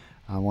now.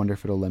 I wonder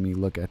if it'll let me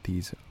look at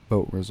these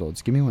vote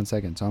results. Give me 1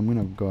 second. So I'm going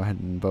to go ahead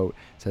and vote.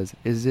 It says,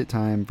 is it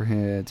time for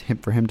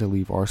him to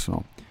leave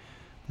Arsenal?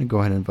 I'm going to go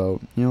ahead and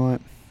vote. You know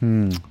what?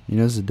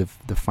 This is a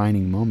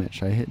defining moment.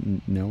 Should I hit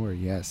no or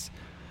yes?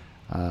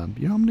 I'm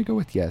going to go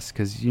with yes,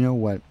 because you know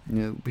what?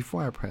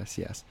 Before I press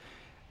yes,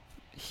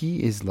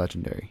 he is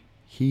legendary.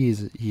 He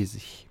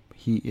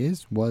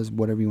was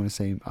whatever you want to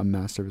say, a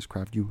master of his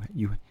craft. You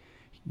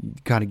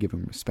got to give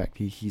him respect.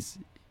 He's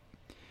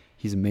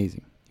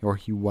amazing, or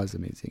he was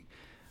amazing.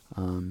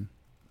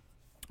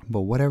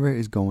 But whatever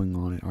is going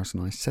on at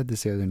Arsenal, I said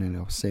this the other night,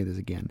 I'll say this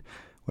again.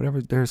 whatever.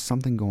 There's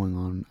something going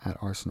on at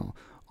Arsenal.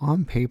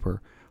 On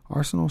paper,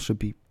 Arsenal should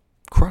be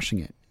crushing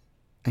it.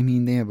 I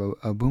mean, they have a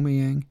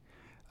Aubameyang,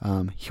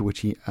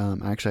 which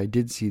actually I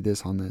did see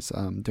this on this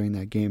during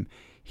that game.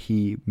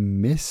 He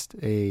missed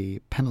a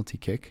penalty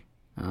kick.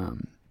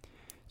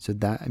 So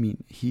that, I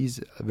mean, he's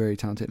very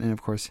talented, and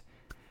of course,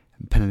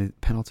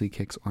 penalty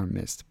kicks are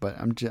missed. But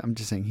I'm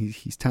just saying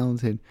he's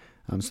talented.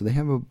 So they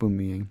have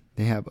Aubameyang,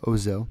 they have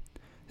Ozil,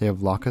 they have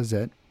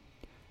Lacazette,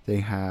 they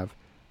have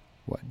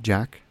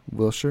Jack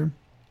Wilshere.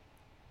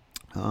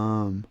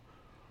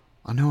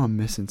 I know I'm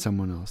missing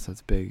someone else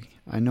that's big.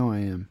 I know I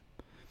am.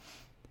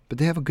 But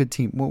they have a good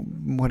team. Well,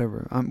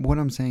 whatever. What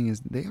I'm saying is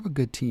they have a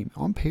good team.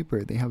 On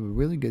paper, they have a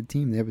really good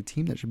team. They have a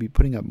team that should be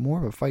putting up more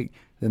of a fight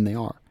than they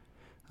are.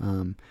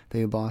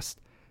 They lost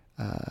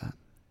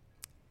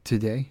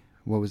today.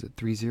 What was it?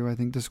 3-0, I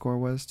think the score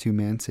was, to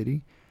Man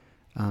City.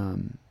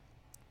 And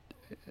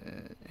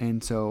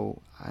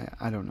so,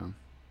 I don't know.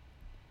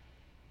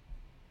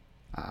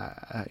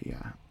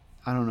 Yeah.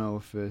 I don't know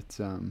if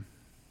it's...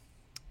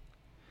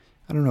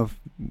 I don't know.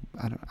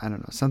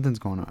 Something's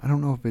going on. I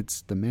don't know if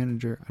it's the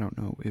manager. I don't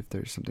know if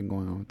there's something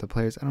going on with the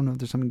players. I don't know if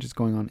there's something just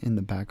going on in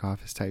the back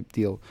office type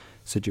deal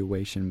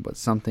situation, but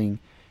something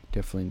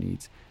definitely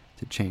needs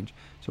to change.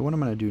 So what I'm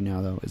going to do now,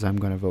 though, is I'm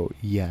going to vote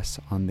yes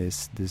on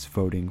this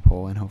voting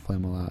poll, and hopefully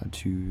I'm allowed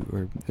to,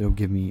 or it'll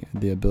give me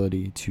the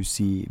ability to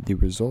see the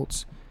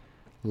results.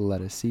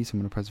 Let us see. So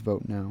I'm going to press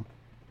vote now.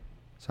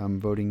 So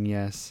I'm voting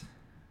yes.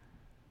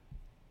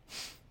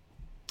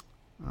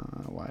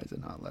 Why is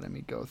it not letting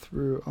me go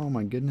through? Oh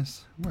my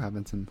goodness. We're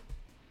having some...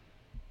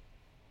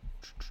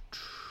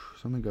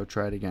 So I'm going to go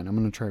try it again. I'm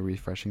going to try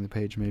refreshing the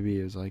page. Maybe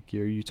it was like,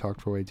 you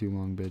talked for way too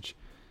long, bitch.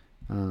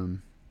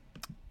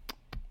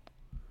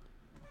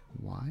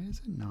 Why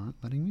is it not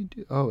letting me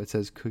do... Oh, it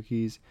says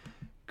cookies.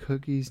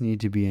 Cookies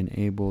need to be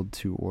enabled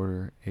to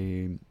order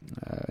in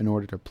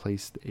order to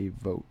place a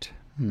vote.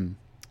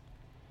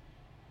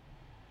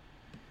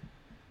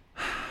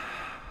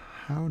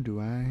 How do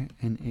I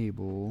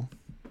enable...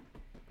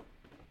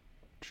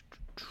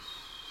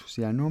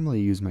 See, I normally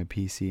use my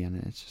PC and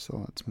it's just a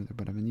lot smoother,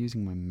 but I've been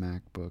using my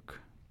MacBook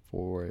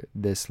for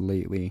this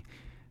lately.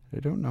 I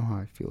don't know how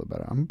I feel about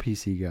it. I'm a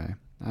PC guy.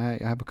 I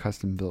have a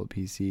custom built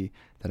PC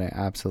that I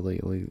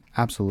absolutely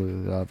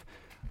love.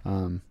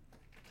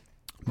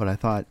 But I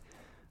thought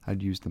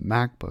I'd use the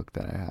MacBook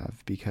that I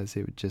have because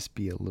it would just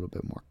be a little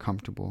bit more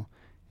comfortable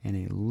and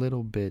a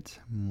little bit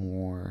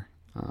more,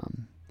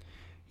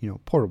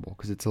 portable,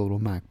 because it's a little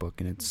MacBook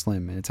and it's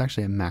slim, and it's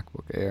actually a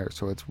MacBook Air,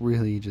 so it's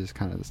really just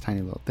kind of this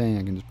tiny little thing.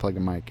 I can just plug a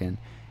mic in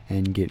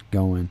and get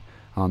going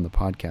on the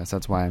podcast.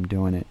 That's why I'm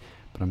doing it,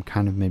 but I'm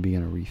kind of maybe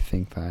going to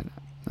rethink that.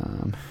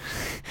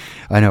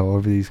 I know,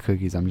 over these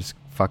cookies, I'm just,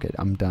 fuck it,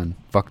 I'm done.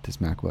 Fuck this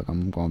MacBook,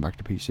 I'm going back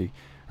to PC.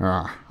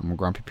 I'm a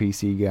grumpy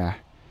PC guy.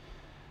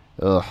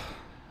 Ugh.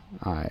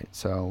 Alright,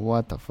 so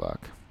what the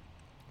fuck?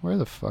 Where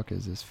the fuck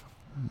is this?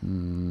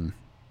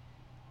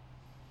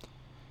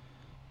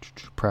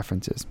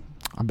 Preferences.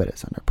 I bet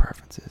it's under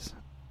preferences.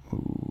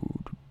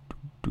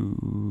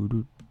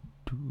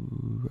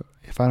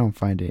 If I don't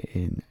find it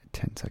in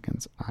 10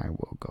 seconds, I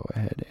will go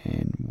ahead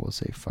and we'll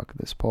say fuck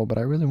this poll. But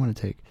I really want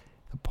to take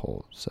the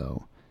poll.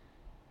 So,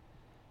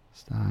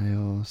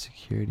 style,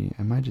 security.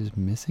 Am I just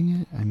missing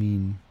it? I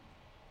mean,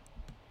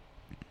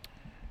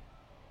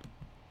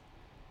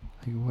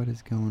 like, what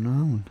is going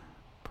on?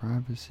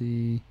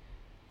 Privacy.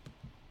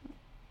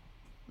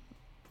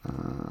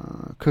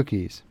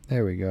 Cookies.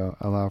 There we go.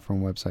 Allow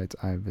from websites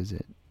I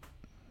visit.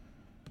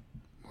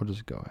 We'll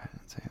just go ahead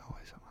and say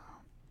always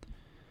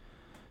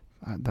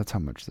allow. That's how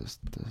much this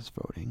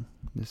voting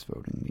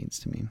means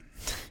to me.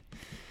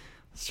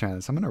 Let's try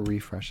this. I'm going to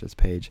refresh this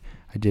page.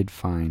 I did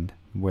find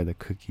where the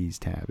cookies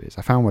tab is.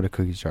 I found where the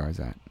cookies jar is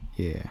at.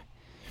 Yeah.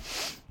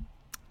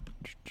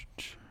 We're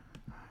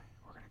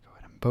going to go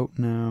ahead and vote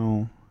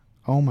now.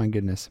 Oh my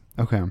goodness.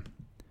 Okay.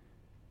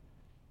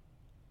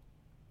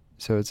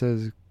 So it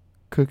says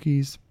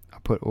cookies. I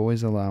put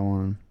always allow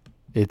on.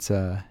 It's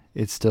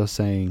still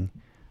saying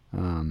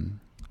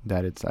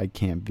that I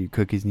can't view.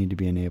 Cookies need to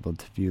be enabled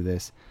to view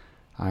this.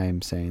 I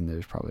am saying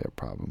there's probably a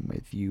problem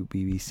with you,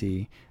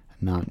 BBC,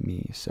 not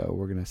me. So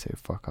we're gonna say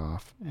fuck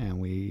off, and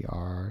we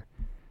are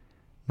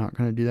not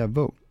gonna do that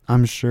vote.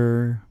 I'm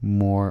sure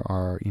more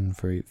are in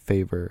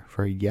favor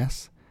for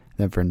yes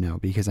than for no,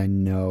 because I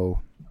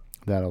know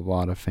that a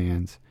lot of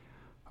fans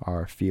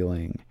are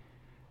feeling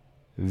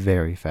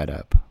very fed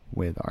up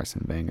with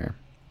Arsene Wenger.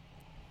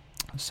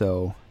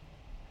 So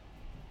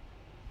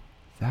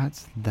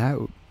that's that.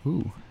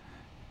 Ooh,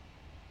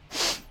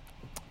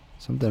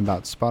 something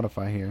about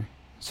Spotify here.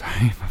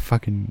 Sorry, my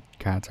fucking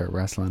cats are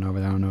wrestling over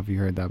there. I don't know if you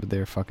heard that, but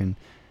they're fucking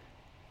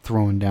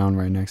throwing down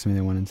right next to me.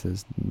 They went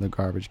into the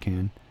garbage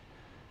can.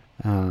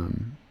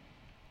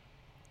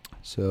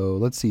 So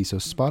let's see. So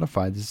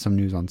Spotify, this is some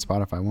news on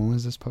Spotify. When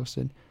was this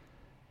posted?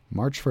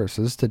 March 1st.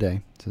 So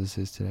this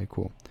is today.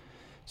 Cool.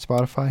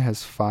 Spotify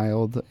has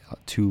filed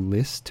to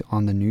list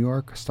on the New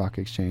York Stock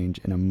Exchange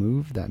in a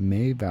move that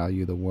may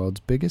value the world's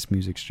biggest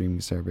music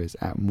streaming service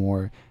at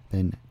more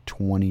than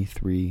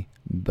 $23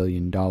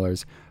 billion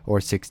or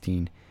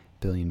 16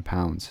 billion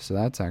pounds. So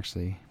that's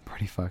actually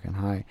pretty fucking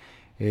high.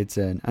 It's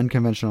an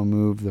unconventional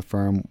move.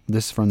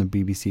 This is from the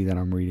BBC that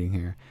I'm reading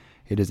here.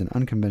 It is an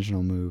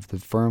unconventional move. The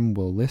firm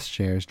will list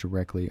shares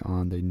directly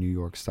on the New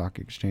York Stock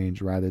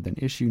Exchange rather than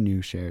issue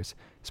new shares.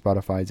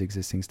 Spotify's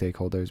existing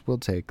stakeholders will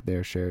take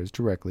their shares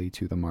directly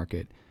to the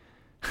market.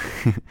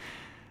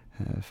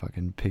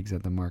 Fucking pigs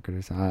at the market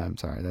or something. I'm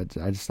sorry. I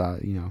just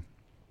thought,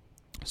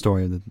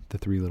 story of the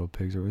three little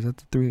pigs. Or was that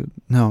the three?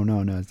 No,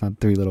 it's not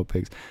Three Little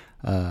Pigs.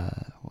 Oh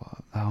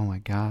my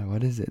God.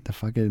 What is it? The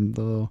fucking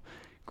little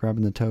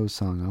grabbing the toes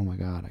song. Oh my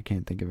God. I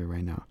can't think of it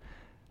right now.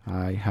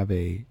 I have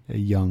a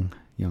young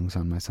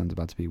son. My son's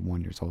about to be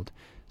 1 year old,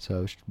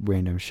 so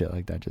random shit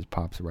like that just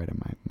pops right in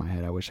my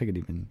head. I wish I could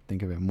even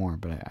think of it more,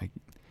 but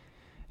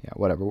yeah,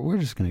 whatever. We're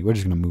just gonna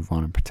move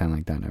on and pretend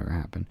like that never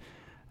happened.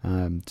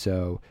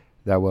 So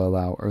that will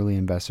allow early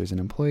investors and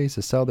employees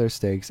to sell their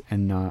stakes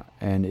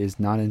and is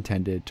not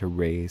intended to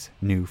raise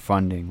new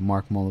funding.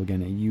 Mark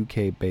Mulligan, a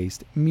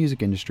UK-based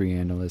music industry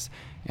analyst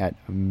at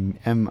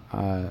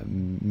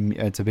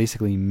it's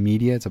basically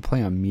media. It's a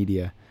play on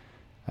media.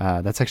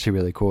 That's actually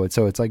really cool. It's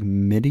like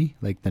MIDI,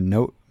 like the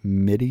note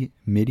MIDI,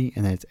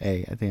 and then it's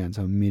A at the end.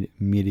 So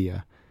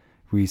Media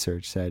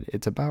Research said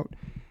it's about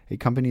a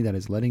company that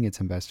is letting its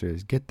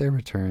investors get their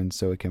returns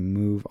so it can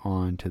move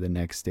on to the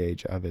next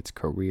stage of its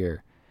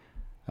career.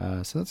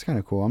 So that's kind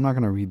of cool. I'm not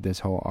going to read this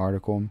whole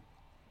article.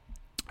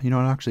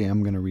 Actually,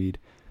 I'm going to read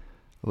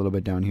a little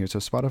bit down here. So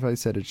Spotify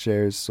said its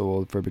shares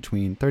sold for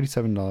between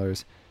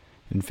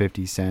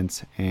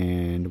 $37.50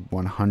 and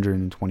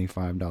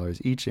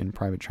 $125 each in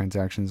private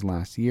transactions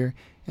last year,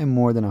 and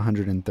more than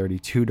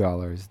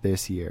 $132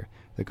 this year.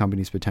 The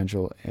company's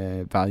potential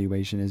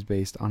valuation is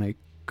based on a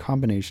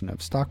combination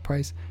of stock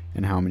price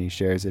and how many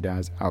shares it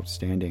has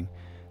outstanding.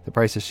 The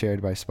prices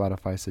shared by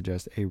Spotify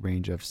suggest a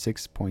range of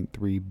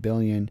 $6.3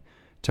 billion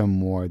to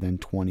more than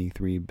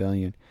 $23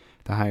 billion.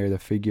 The higher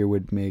figure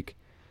would make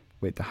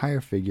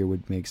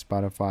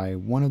Spotify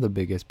one of the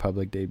biggest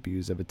public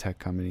debuts of a tech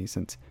company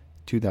since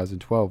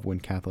 2012,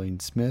 when Kathleen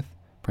Smith,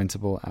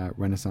 principal at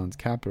Renaissance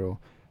Capital,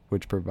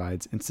 which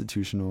provides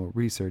institutional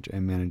research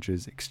and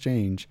manages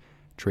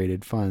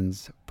exchange-traded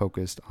funds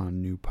focused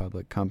on new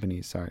public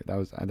companies. Sorry,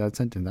 that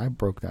sentence. I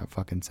broke that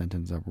fucking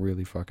sentence up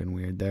really fucking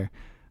weird there.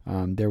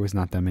 There was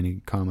not that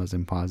many commas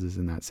and pauses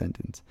in that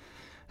sentence.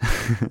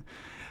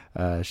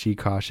 She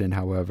cautioned,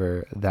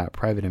 however, that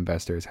private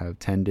investors have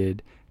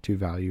tended to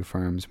value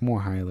firms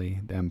more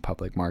highly than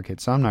public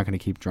markets. So I'm not going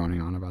to keep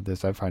droning on about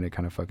this. I find it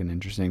kind of fucking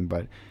interesting,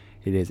 but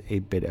it is a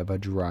bit of a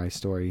dry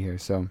story here.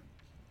 So,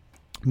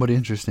 but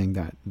interesting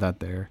that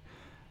they're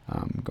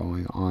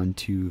going on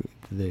to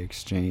the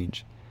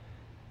exchange.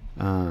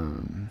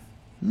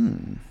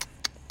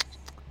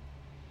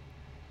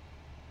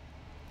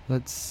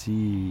 Let's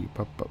see.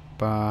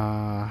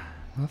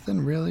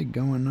 Nothing really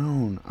going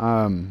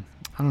on.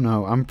 I don't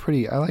know. I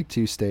like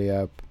to stay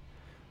up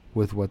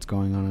with what's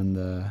going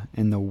on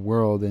in the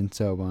world, and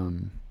so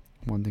one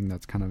thing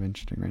that's kind of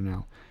interesting right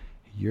now,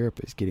 Europe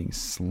is getting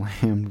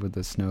slammed with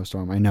a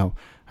snowstorm. I know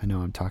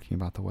I'm talking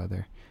about the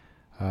weather.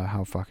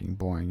 How fucking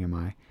boring am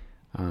I?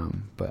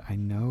 But I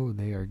know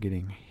they are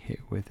getting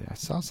hit with it. I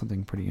saw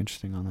something pretty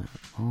interesting on that.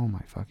 Oh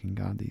my fucking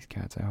God, these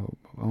cats. I hope.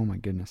 Oh my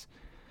goodness.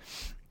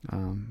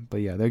 But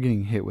yeah, they're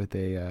getting hit with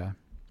a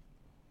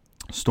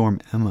Storm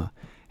Emma,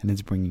 and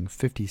it's bringing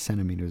 50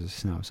 centimeters of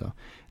snow. So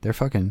they're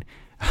fucking,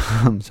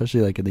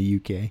 especially like in the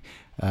UK,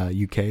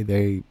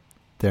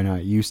 they're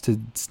not used to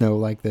snow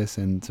like this,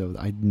 and so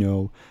I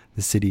know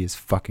the city is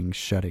fucking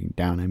shutting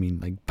down. I mean,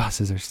 like,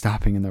 buses are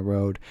stopping in the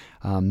road.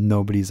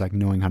 Nobody's like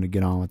knowing how to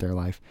get on with their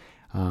life.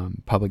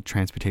 Public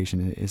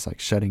transportation is like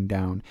shutting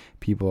down.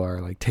 People are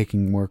like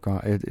taking work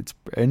off. It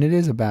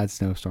is a bad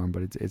snowstorm,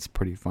 but it's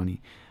pretty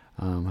funny.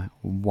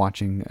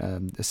 Watching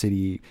a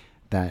city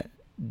that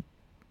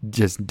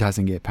just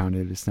doesn't get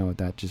pounded with snow at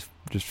that, just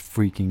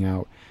freaking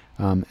out.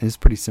 It's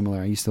pretty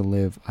similar. I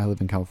live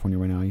in California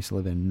right now. I used to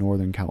live in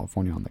Northern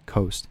California on the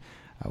coast,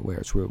 where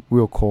it's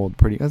real cold.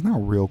 It's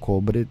not real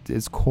cold, but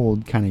it's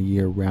cold kind of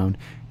year round.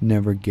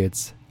 Never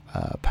gets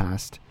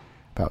past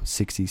about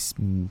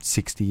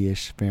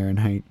 60-ish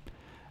Fahrenheit.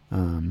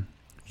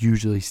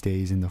 Usually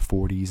stays in the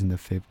 40s and the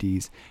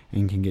 50s,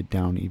 and can get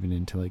down even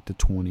into like the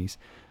 20s.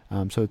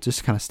 So it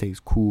just kind of stays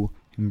cool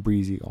and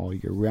breezy all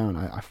year round.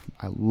 I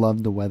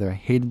love the weather. I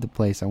hated the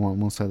place. I want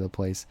most of the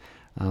place.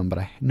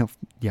 But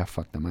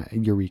fuck them.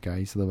 Eureka. I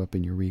used to live up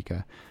in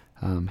Eureka.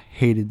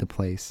 Hated the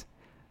place.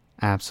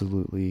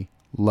 Absolutely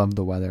love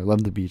the weather.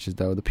 Love the beaches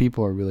though. The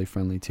people are really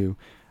friendly too.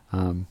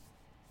 A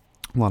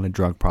lot of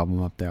drug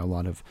problem up there. A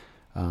lot of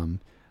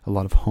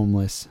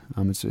homeless.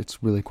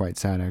 It's really quite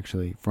sad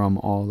actually, from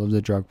all of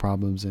the drug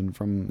problems and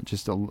from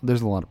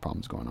there's a lot of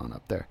problems going on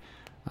up there.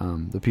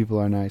 The people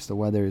are nice. The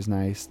weather is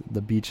nice.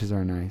 The beaches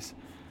are nice.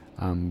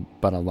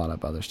 But a lot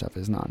of other stuff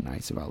is not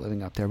nice about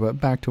living up there. But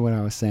back to what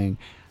I was saying.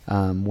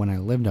 when I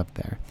lived up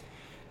there.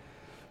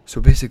 So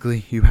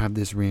basically, you have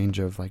this range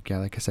of like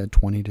I said,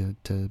 20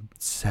 to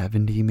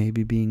 70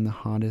 maybe being the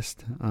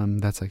hottest.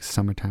 That's like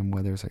summertime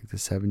weather is like the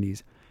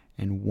 70s.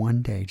 And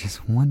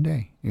just one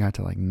day, it got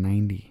to like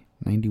 90,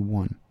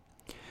 91.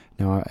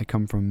 Now, I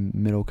come from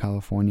middle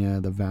California,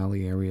 the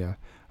Valley area,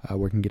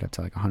 where it can get up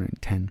to like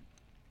 110.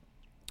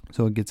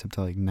 So it gets up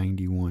to like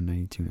 91,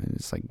 92.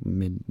 It's like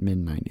mid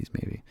 90s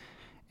maybe.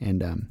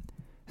 And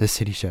the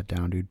city shut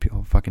down, dude.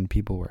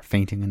 People were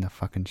fainting in the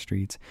fucking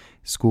streets.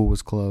 School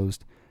was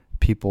closed.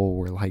 People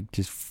were like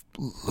just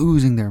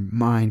losing their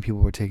mind.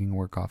 People were taking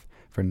work off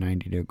for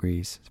 90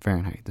 degrees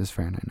Fahrenheit. This is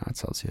Fahrenheit, not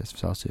Celsius.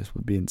 Celsius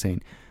would be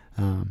insane,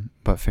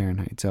 but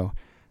Fahrenheit. So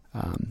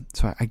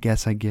I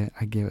guess I get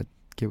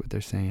what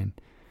they're saying,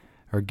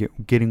 or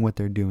getting what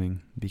they're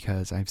doing,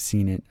 because I've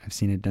seen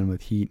it done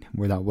with heat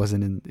where it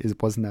wasn't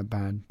that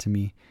bad to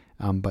me,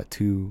 but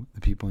to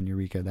the people in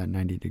Eureka, that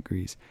 90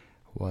 degrees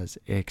was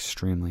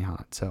extremely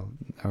hot. So,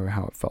 or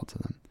how it felt to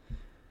them.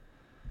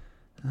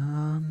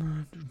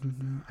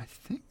 I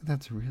think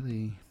that's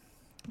really,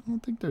 I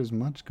don't think there's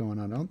much going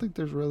on. I don't think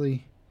there's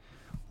really,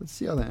 let's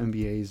see how the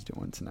NBA is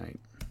doing tonight.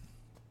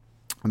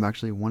 I've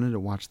actually wanted to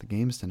watch the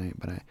games tonight,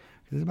 but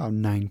it's about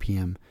 9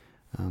 p.m.,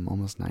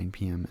 almost 9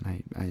 p.m.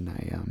 I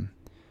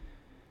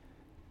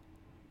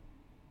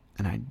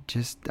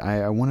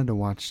wanted to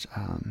watch,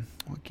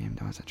 what game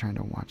was I trying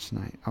to watch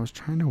tonight? I was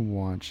trying to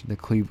watch the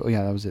Cleveland,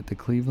 that was it, the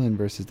Cleveland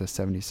versus the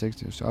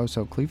 76ers.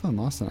 So Cleveland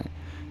lost tonight.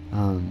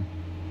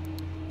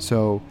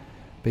 So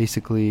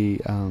basically,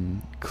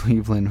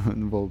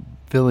 Cleveland,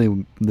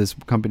 Philly, this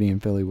company in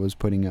Philly was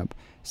putting up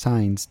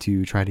signs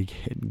to try to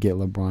get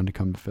LeBron to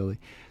come to Philly.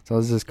 So I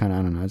was just kind of,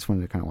 I don't know, I just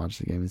wanted to kind of watch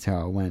the game and see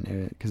how it went,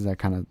 because that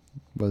kind of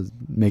was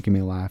making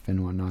me laugh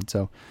and whatnot.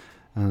 So,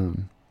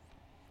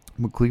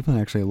 but Cleveland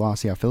actually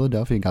lost. Yeah,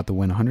 Philadelphia got the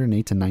win,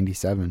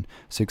 108-97.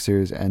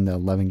 Sixers and the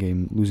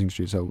 11-game losing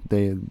streak. So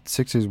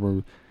Sixers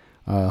were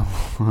on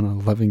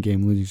an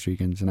 11-game losing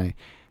streak, and tonight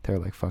they were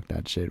like, "Fuck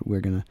that shit.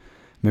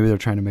 Maybe they're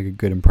trying to make a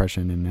good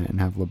impression and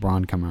have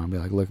LeBron come out and be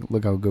like,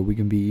 look how good we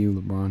can beat you,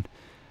 LeBron."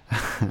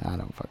 I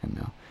don't fucking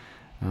know.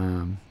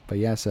 But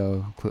yeah,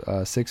 so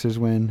Sixers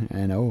win,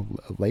 and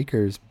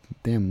Lakers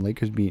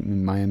beat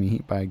Miami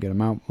Heat by a good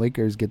amount.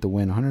 Lakers get the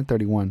win,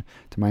 131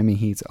 to Miami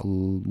Heat's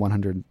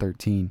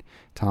 113.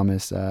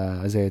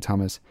 Isaiah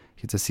Thomas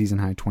gets a season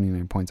high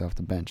 29 points off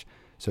the bench.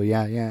 So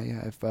yeah.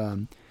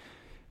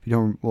 If you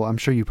don't, well, I'm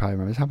sure you probably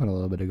remember. This happened a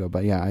little bit ago,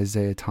 but yeah,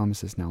 Isaiah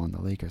Thomas is now on the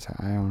Lakers.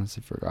 I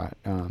honestly forgot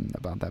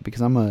about that,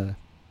 because you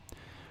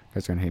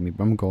guys are gonna hate me,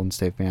 but I'm a Golden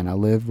State fan. I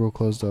live real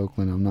close to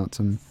Oakland. I'm not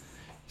some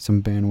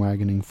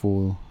bandwagoning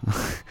fool.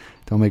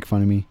 Don't make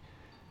fun of me.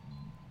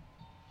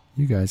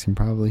 You guys can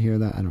probably hear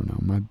that. I don't know.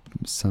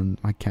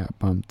 My cat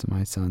bumped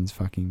my son's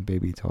fucking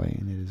baby toy,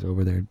 and it is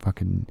over there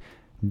fucking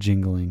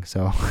jingling.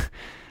 So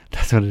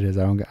that's what it is.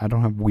 I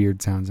don't have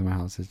weird sounds in my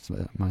house. It's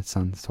my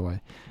son's toy.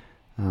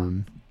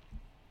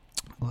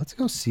 Let's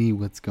go see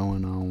what's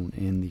going on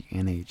in the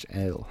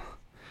NHL.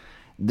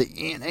 The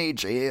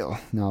NHL.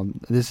 Now,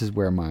 this is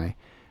where my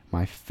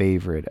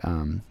favorite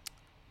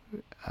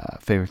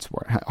favorite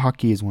sport.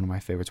 Hockey is one of my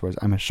favorite sports.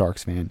 I'm a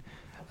Sharks fan.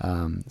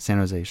 San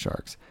Jose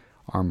Sharks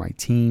are my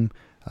team.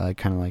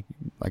 Kind of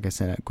like I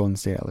said, at Golden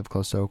State, I live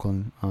close to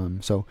Oakland.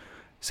 So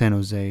San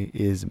Jose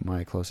is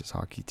my closest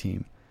hockey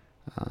team.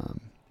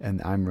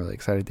 And I'm really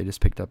excited. They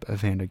just picked up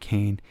Evander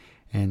Kane.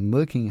 And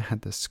looking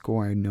at the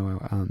score, I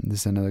know this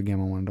is another game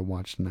I wanted to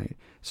watch tonight.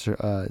 So,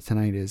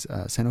 tonight is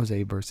San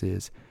Jose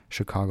versus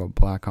Chicago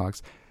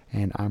Blackhawks.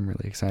 And I'm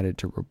really excited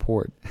to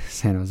report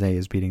San Jose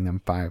is beating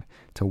them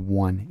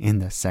 5-1 in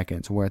the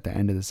second. So we're at the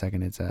end of the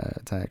second. It's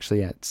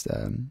actually at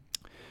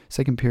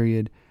second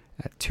period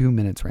at 2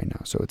 minutes right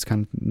now. So it's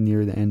kind of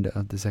near the end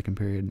of the second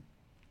period.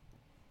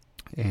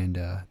 And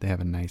they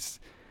have a nice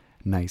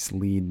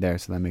lead there.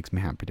 So that makes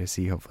me happy to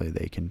see. Hopefully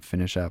they can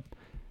finish up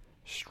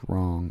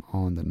strong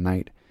on the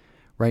night.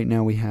 Right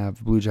now we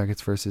have Blue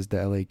Jackets versus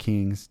the LA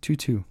Kings,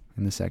 2-2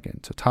 in the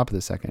second. So top of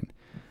the second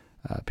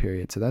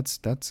period. So that's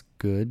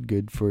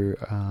good for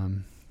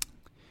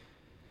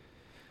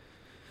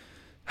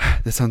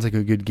that sounds like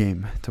a good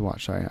game to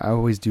watch. I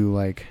always do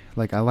like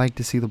I like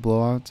to see the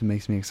blowouts. It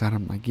makes me excited.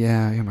 I'm like,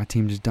 yeah, my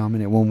team just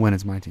dominate. Well, when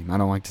it's my team. I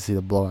don't like to see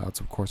the blowouts,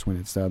 of course, when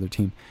it's the other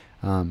team.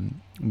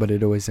 But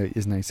it always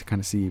is nice to kind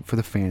of see for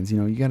the fans.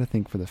 You got to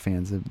think for the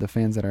fans. The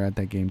fans that are at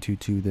that game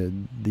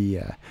 2-2,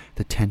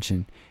 the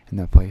tension in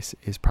that place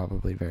is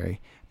probably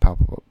very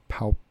palpable.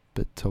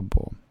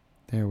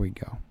 There we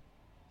go.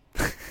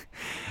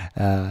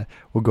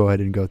 We'll go ahead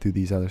and go through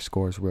these other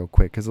scores real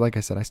quick, because like I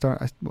said, I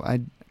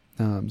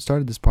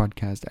started this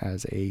podcast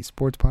as a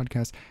sports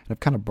podcast, and I've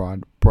kind of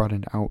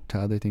broadened out to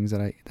other things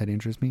that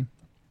interest me,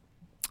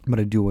 but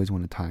I do always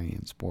want to tie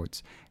in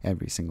sports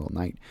every single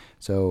night.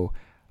 So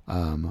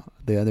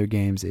the other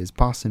games is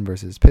Boston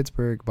versus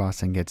Pittsburgh.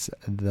 Boston gets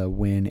the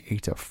win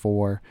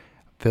 8-4.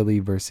 Philly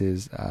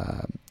versus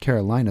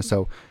Carolina.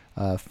 So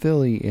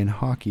Philly in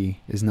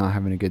hockey is not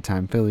having a good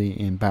time. Philly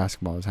in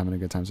basketball is having a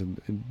good time. So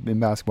in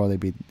basketball, they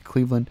beat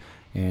Cleveland.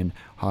 And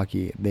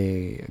hockey,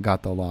 they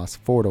got the loss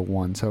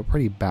 4-1. So a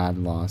pretty bad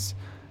loss.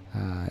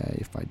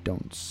 If I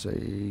don't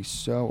say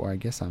so, or I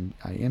guess I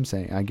am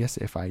saying, I guess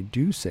if I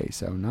do say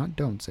so, not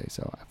don't say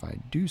so, if I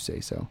do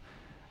say so,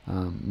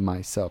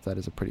 myself, that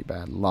is a pretty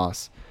bad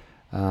loss.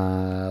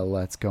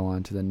 Let's go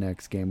on to the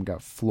next game. We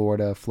got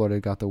Florida. Florida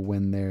got the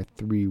win there,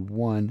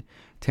 3-1.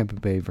 Tampa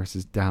Bay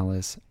versus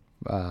Dallas.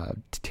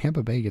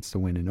 Tampa Bay gets the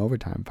win in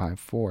overtime,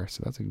 5-4.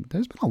 So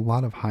there's been a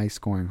lot of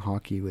high-scoring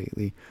hockey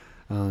lately.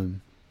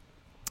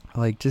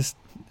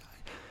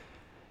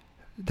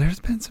 There's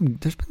been some.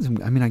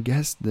 I mean, I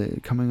guess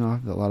coming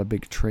off a lot of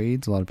big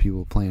trades, a lot of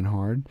people playing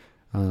hard.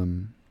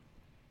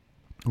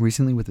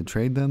 Recently with the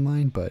trade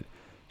deadline, but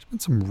there's been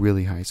some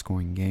really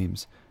high-scoring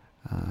games.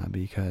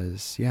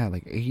 Because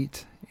like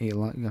eight.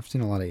 I've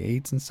seen a lot of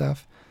 8s and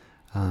stuff.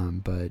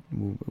 But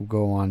we'll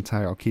go on.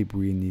 I'll keep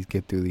reading these.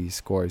 Get through these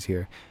scores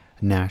here.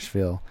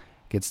 Nashville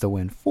gets the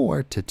win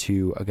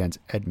 4-2 against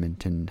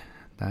Edmonton.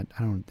 I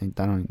don't think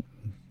that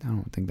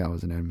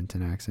was an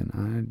Edmonton accent.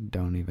 I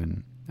don't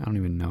even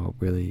know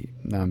really.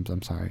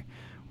 I'm sorry.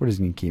 We're just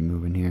gonna keep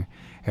moving here.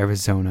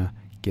 Arizona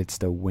gets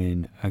the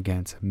win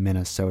against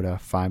Minnesota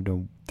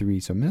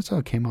 5-3. So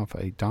Minnesota came off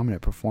a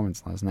dominant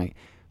performance last night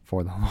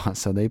for the loss.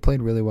 So they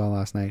played really well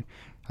last night.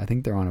 I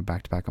think they're on a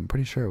back-to-back. I'm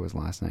pretty sure it was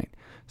last night.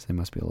 So they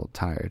must be a little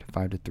tired.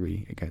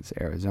 5-3 against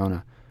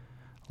Arizona.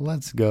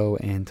 Let's go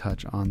and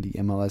touch on the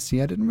MLS.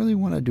 See, I didn't really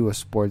want to do a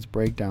sports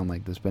breakdown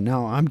like this, but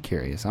now I'm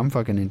curious. I'm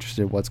fucking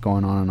interested in what's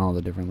going on in all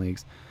the different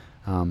leagues.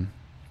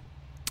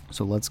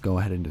 So let's go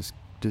ahead and just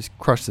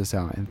crush this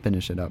out and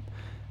finish it up.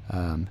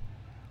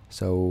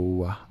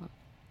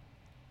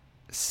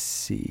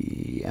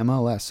 See,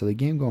 MLS. So the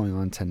game going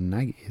on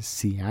tonight is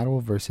Seattle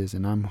versus,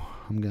 and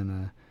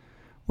we're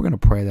gonna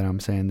pray that I'm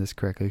saying this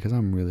correctly because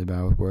I'm really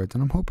bad with words,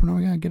 and I'm hoping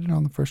we're gonna get it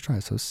on the first try.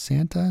 So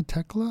Santa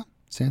Tesla.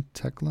 It's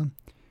Tecla.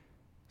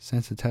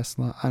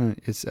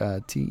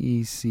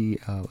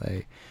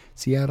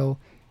 Seattle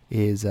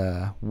is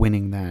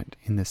winning that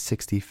in the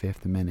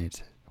 65th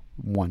minute,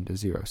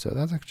 1-0. So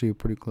that's actually a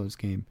pretty close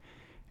game.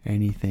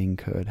 Anything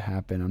could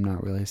happen. I'm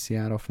not really a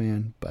Seattle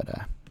fan, but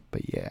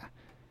yeah.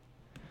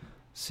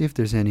 See if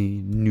there's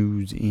any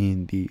news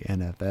in the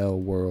NFL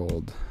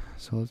world.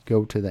 So let's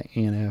go to the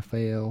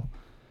NFL.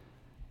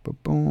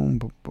 Boom,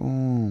 boom,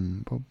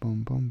 boom, boom,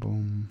 boom, boom,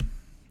 boom.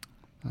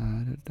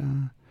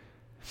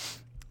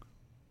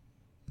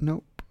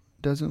 Nope.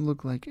 Doesn't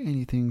look like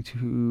anything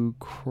too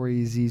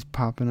crazy's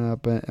popping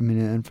up. I mean,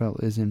 the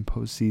NFL is in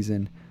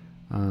postseason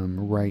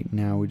right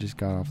now. We just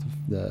got off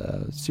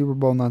the Super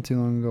Bowl not too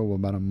long ago. Well,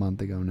 about a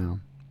month ago now.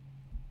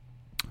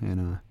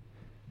 And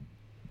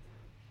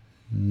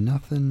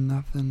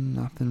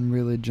nothing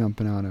really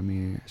jumping out at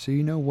me here. So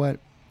you know what?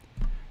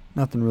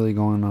 Nothing really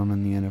going on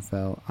in the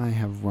NFL. I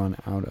have run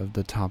out of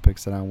the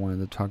topics that I wanted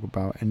to talk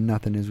about, and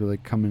nothing is really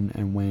coming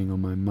and weighing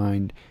on my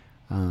mind.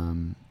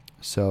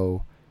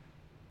 So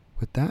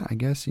with that, I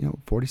guess,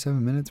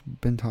 47 minutes,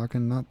 been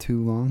talking, not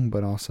too long,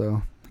 but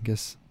also, I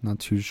guess, not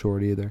too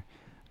short either.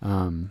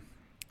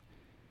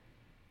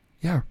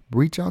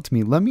 Reach out to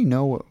me. Let me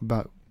know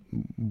about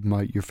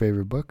your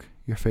favorite book,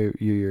 your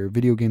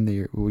video game,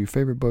 your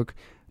favorite book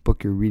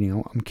you're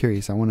reading. I'm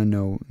curious. I want to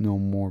know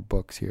more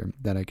books here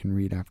that I can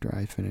read after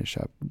I finish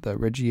up the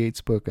Reggie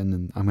Yates book, and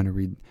then I'm going to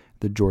read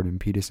the Jordan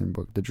Peterson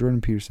book. The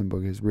Jordan Peterson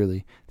book is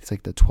it's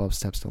like the 12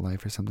 Steps to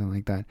Life or something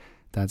like that.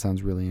 That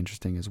sounds really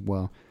interesting as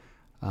well.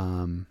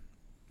 Well,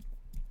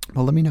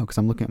 let me know, because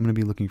I'm going to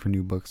be looking for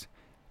new books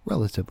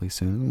relatively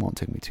soon. It won't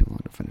take me too long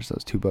to finish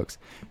those 2 books.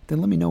 Then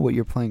let me know what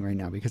you're playing right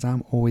now, because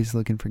I'm always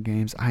looking for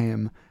games. I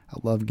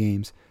love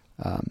games,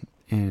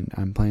 and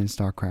I'm playing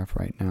StarCraft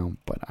right now,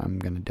 but I'm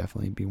going to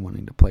definitely be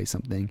wanting to play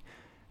something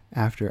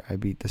after I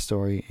beat the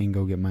story and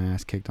go get my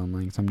ass kicked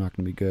online, because I'm not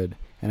going to be good,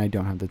 and I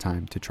don't have the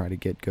time to try to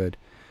get good.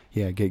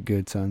 Yeah, get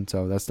good, son.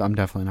 So I'm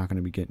definitely not going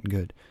to be getting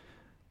good.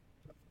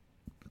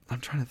 I'm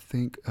trying to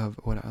think of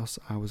what else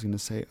I was going to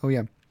say. Oh,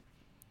 yeah.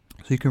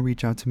 So you can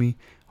reach out to me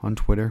on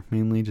Twitter,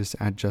 mainly just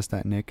at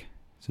 @justthatnick.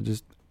 So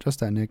just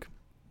 @nick,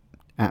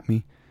 at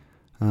me,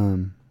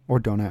 or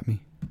don't at me.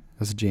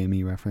 That's a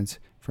JME reference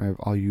for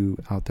all you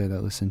out there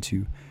that listen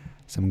to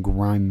some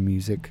grime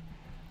music.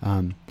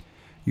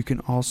 You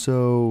can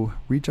also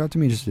reach out to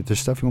me just if there's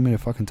stuff you want me to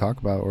fucking talk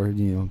about, or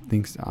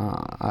things.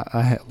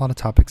 A lot of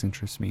topics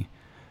interest me,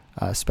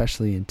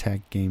 especially in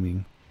tech,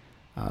 gaming.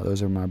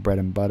 Those are my bread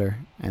and butter,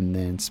 and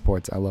then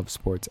sports. I love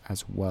sports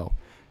as well.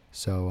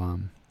 So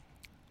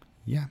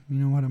yeah, you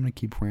know what? I'm gonna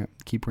keep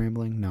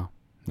rambling. No,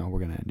 we're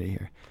gonna end it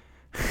here.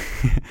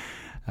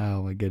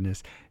 Oh my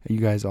goodness. You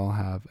guys all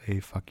have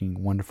a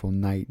fucking wonderful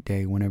night,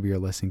 day, whenever you're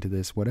listening to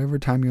this. Whatever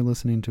time you're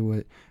listening to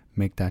it,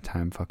 make that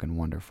time fucking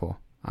wonderful.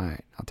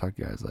 Alright, I'll talk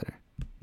to you guys later.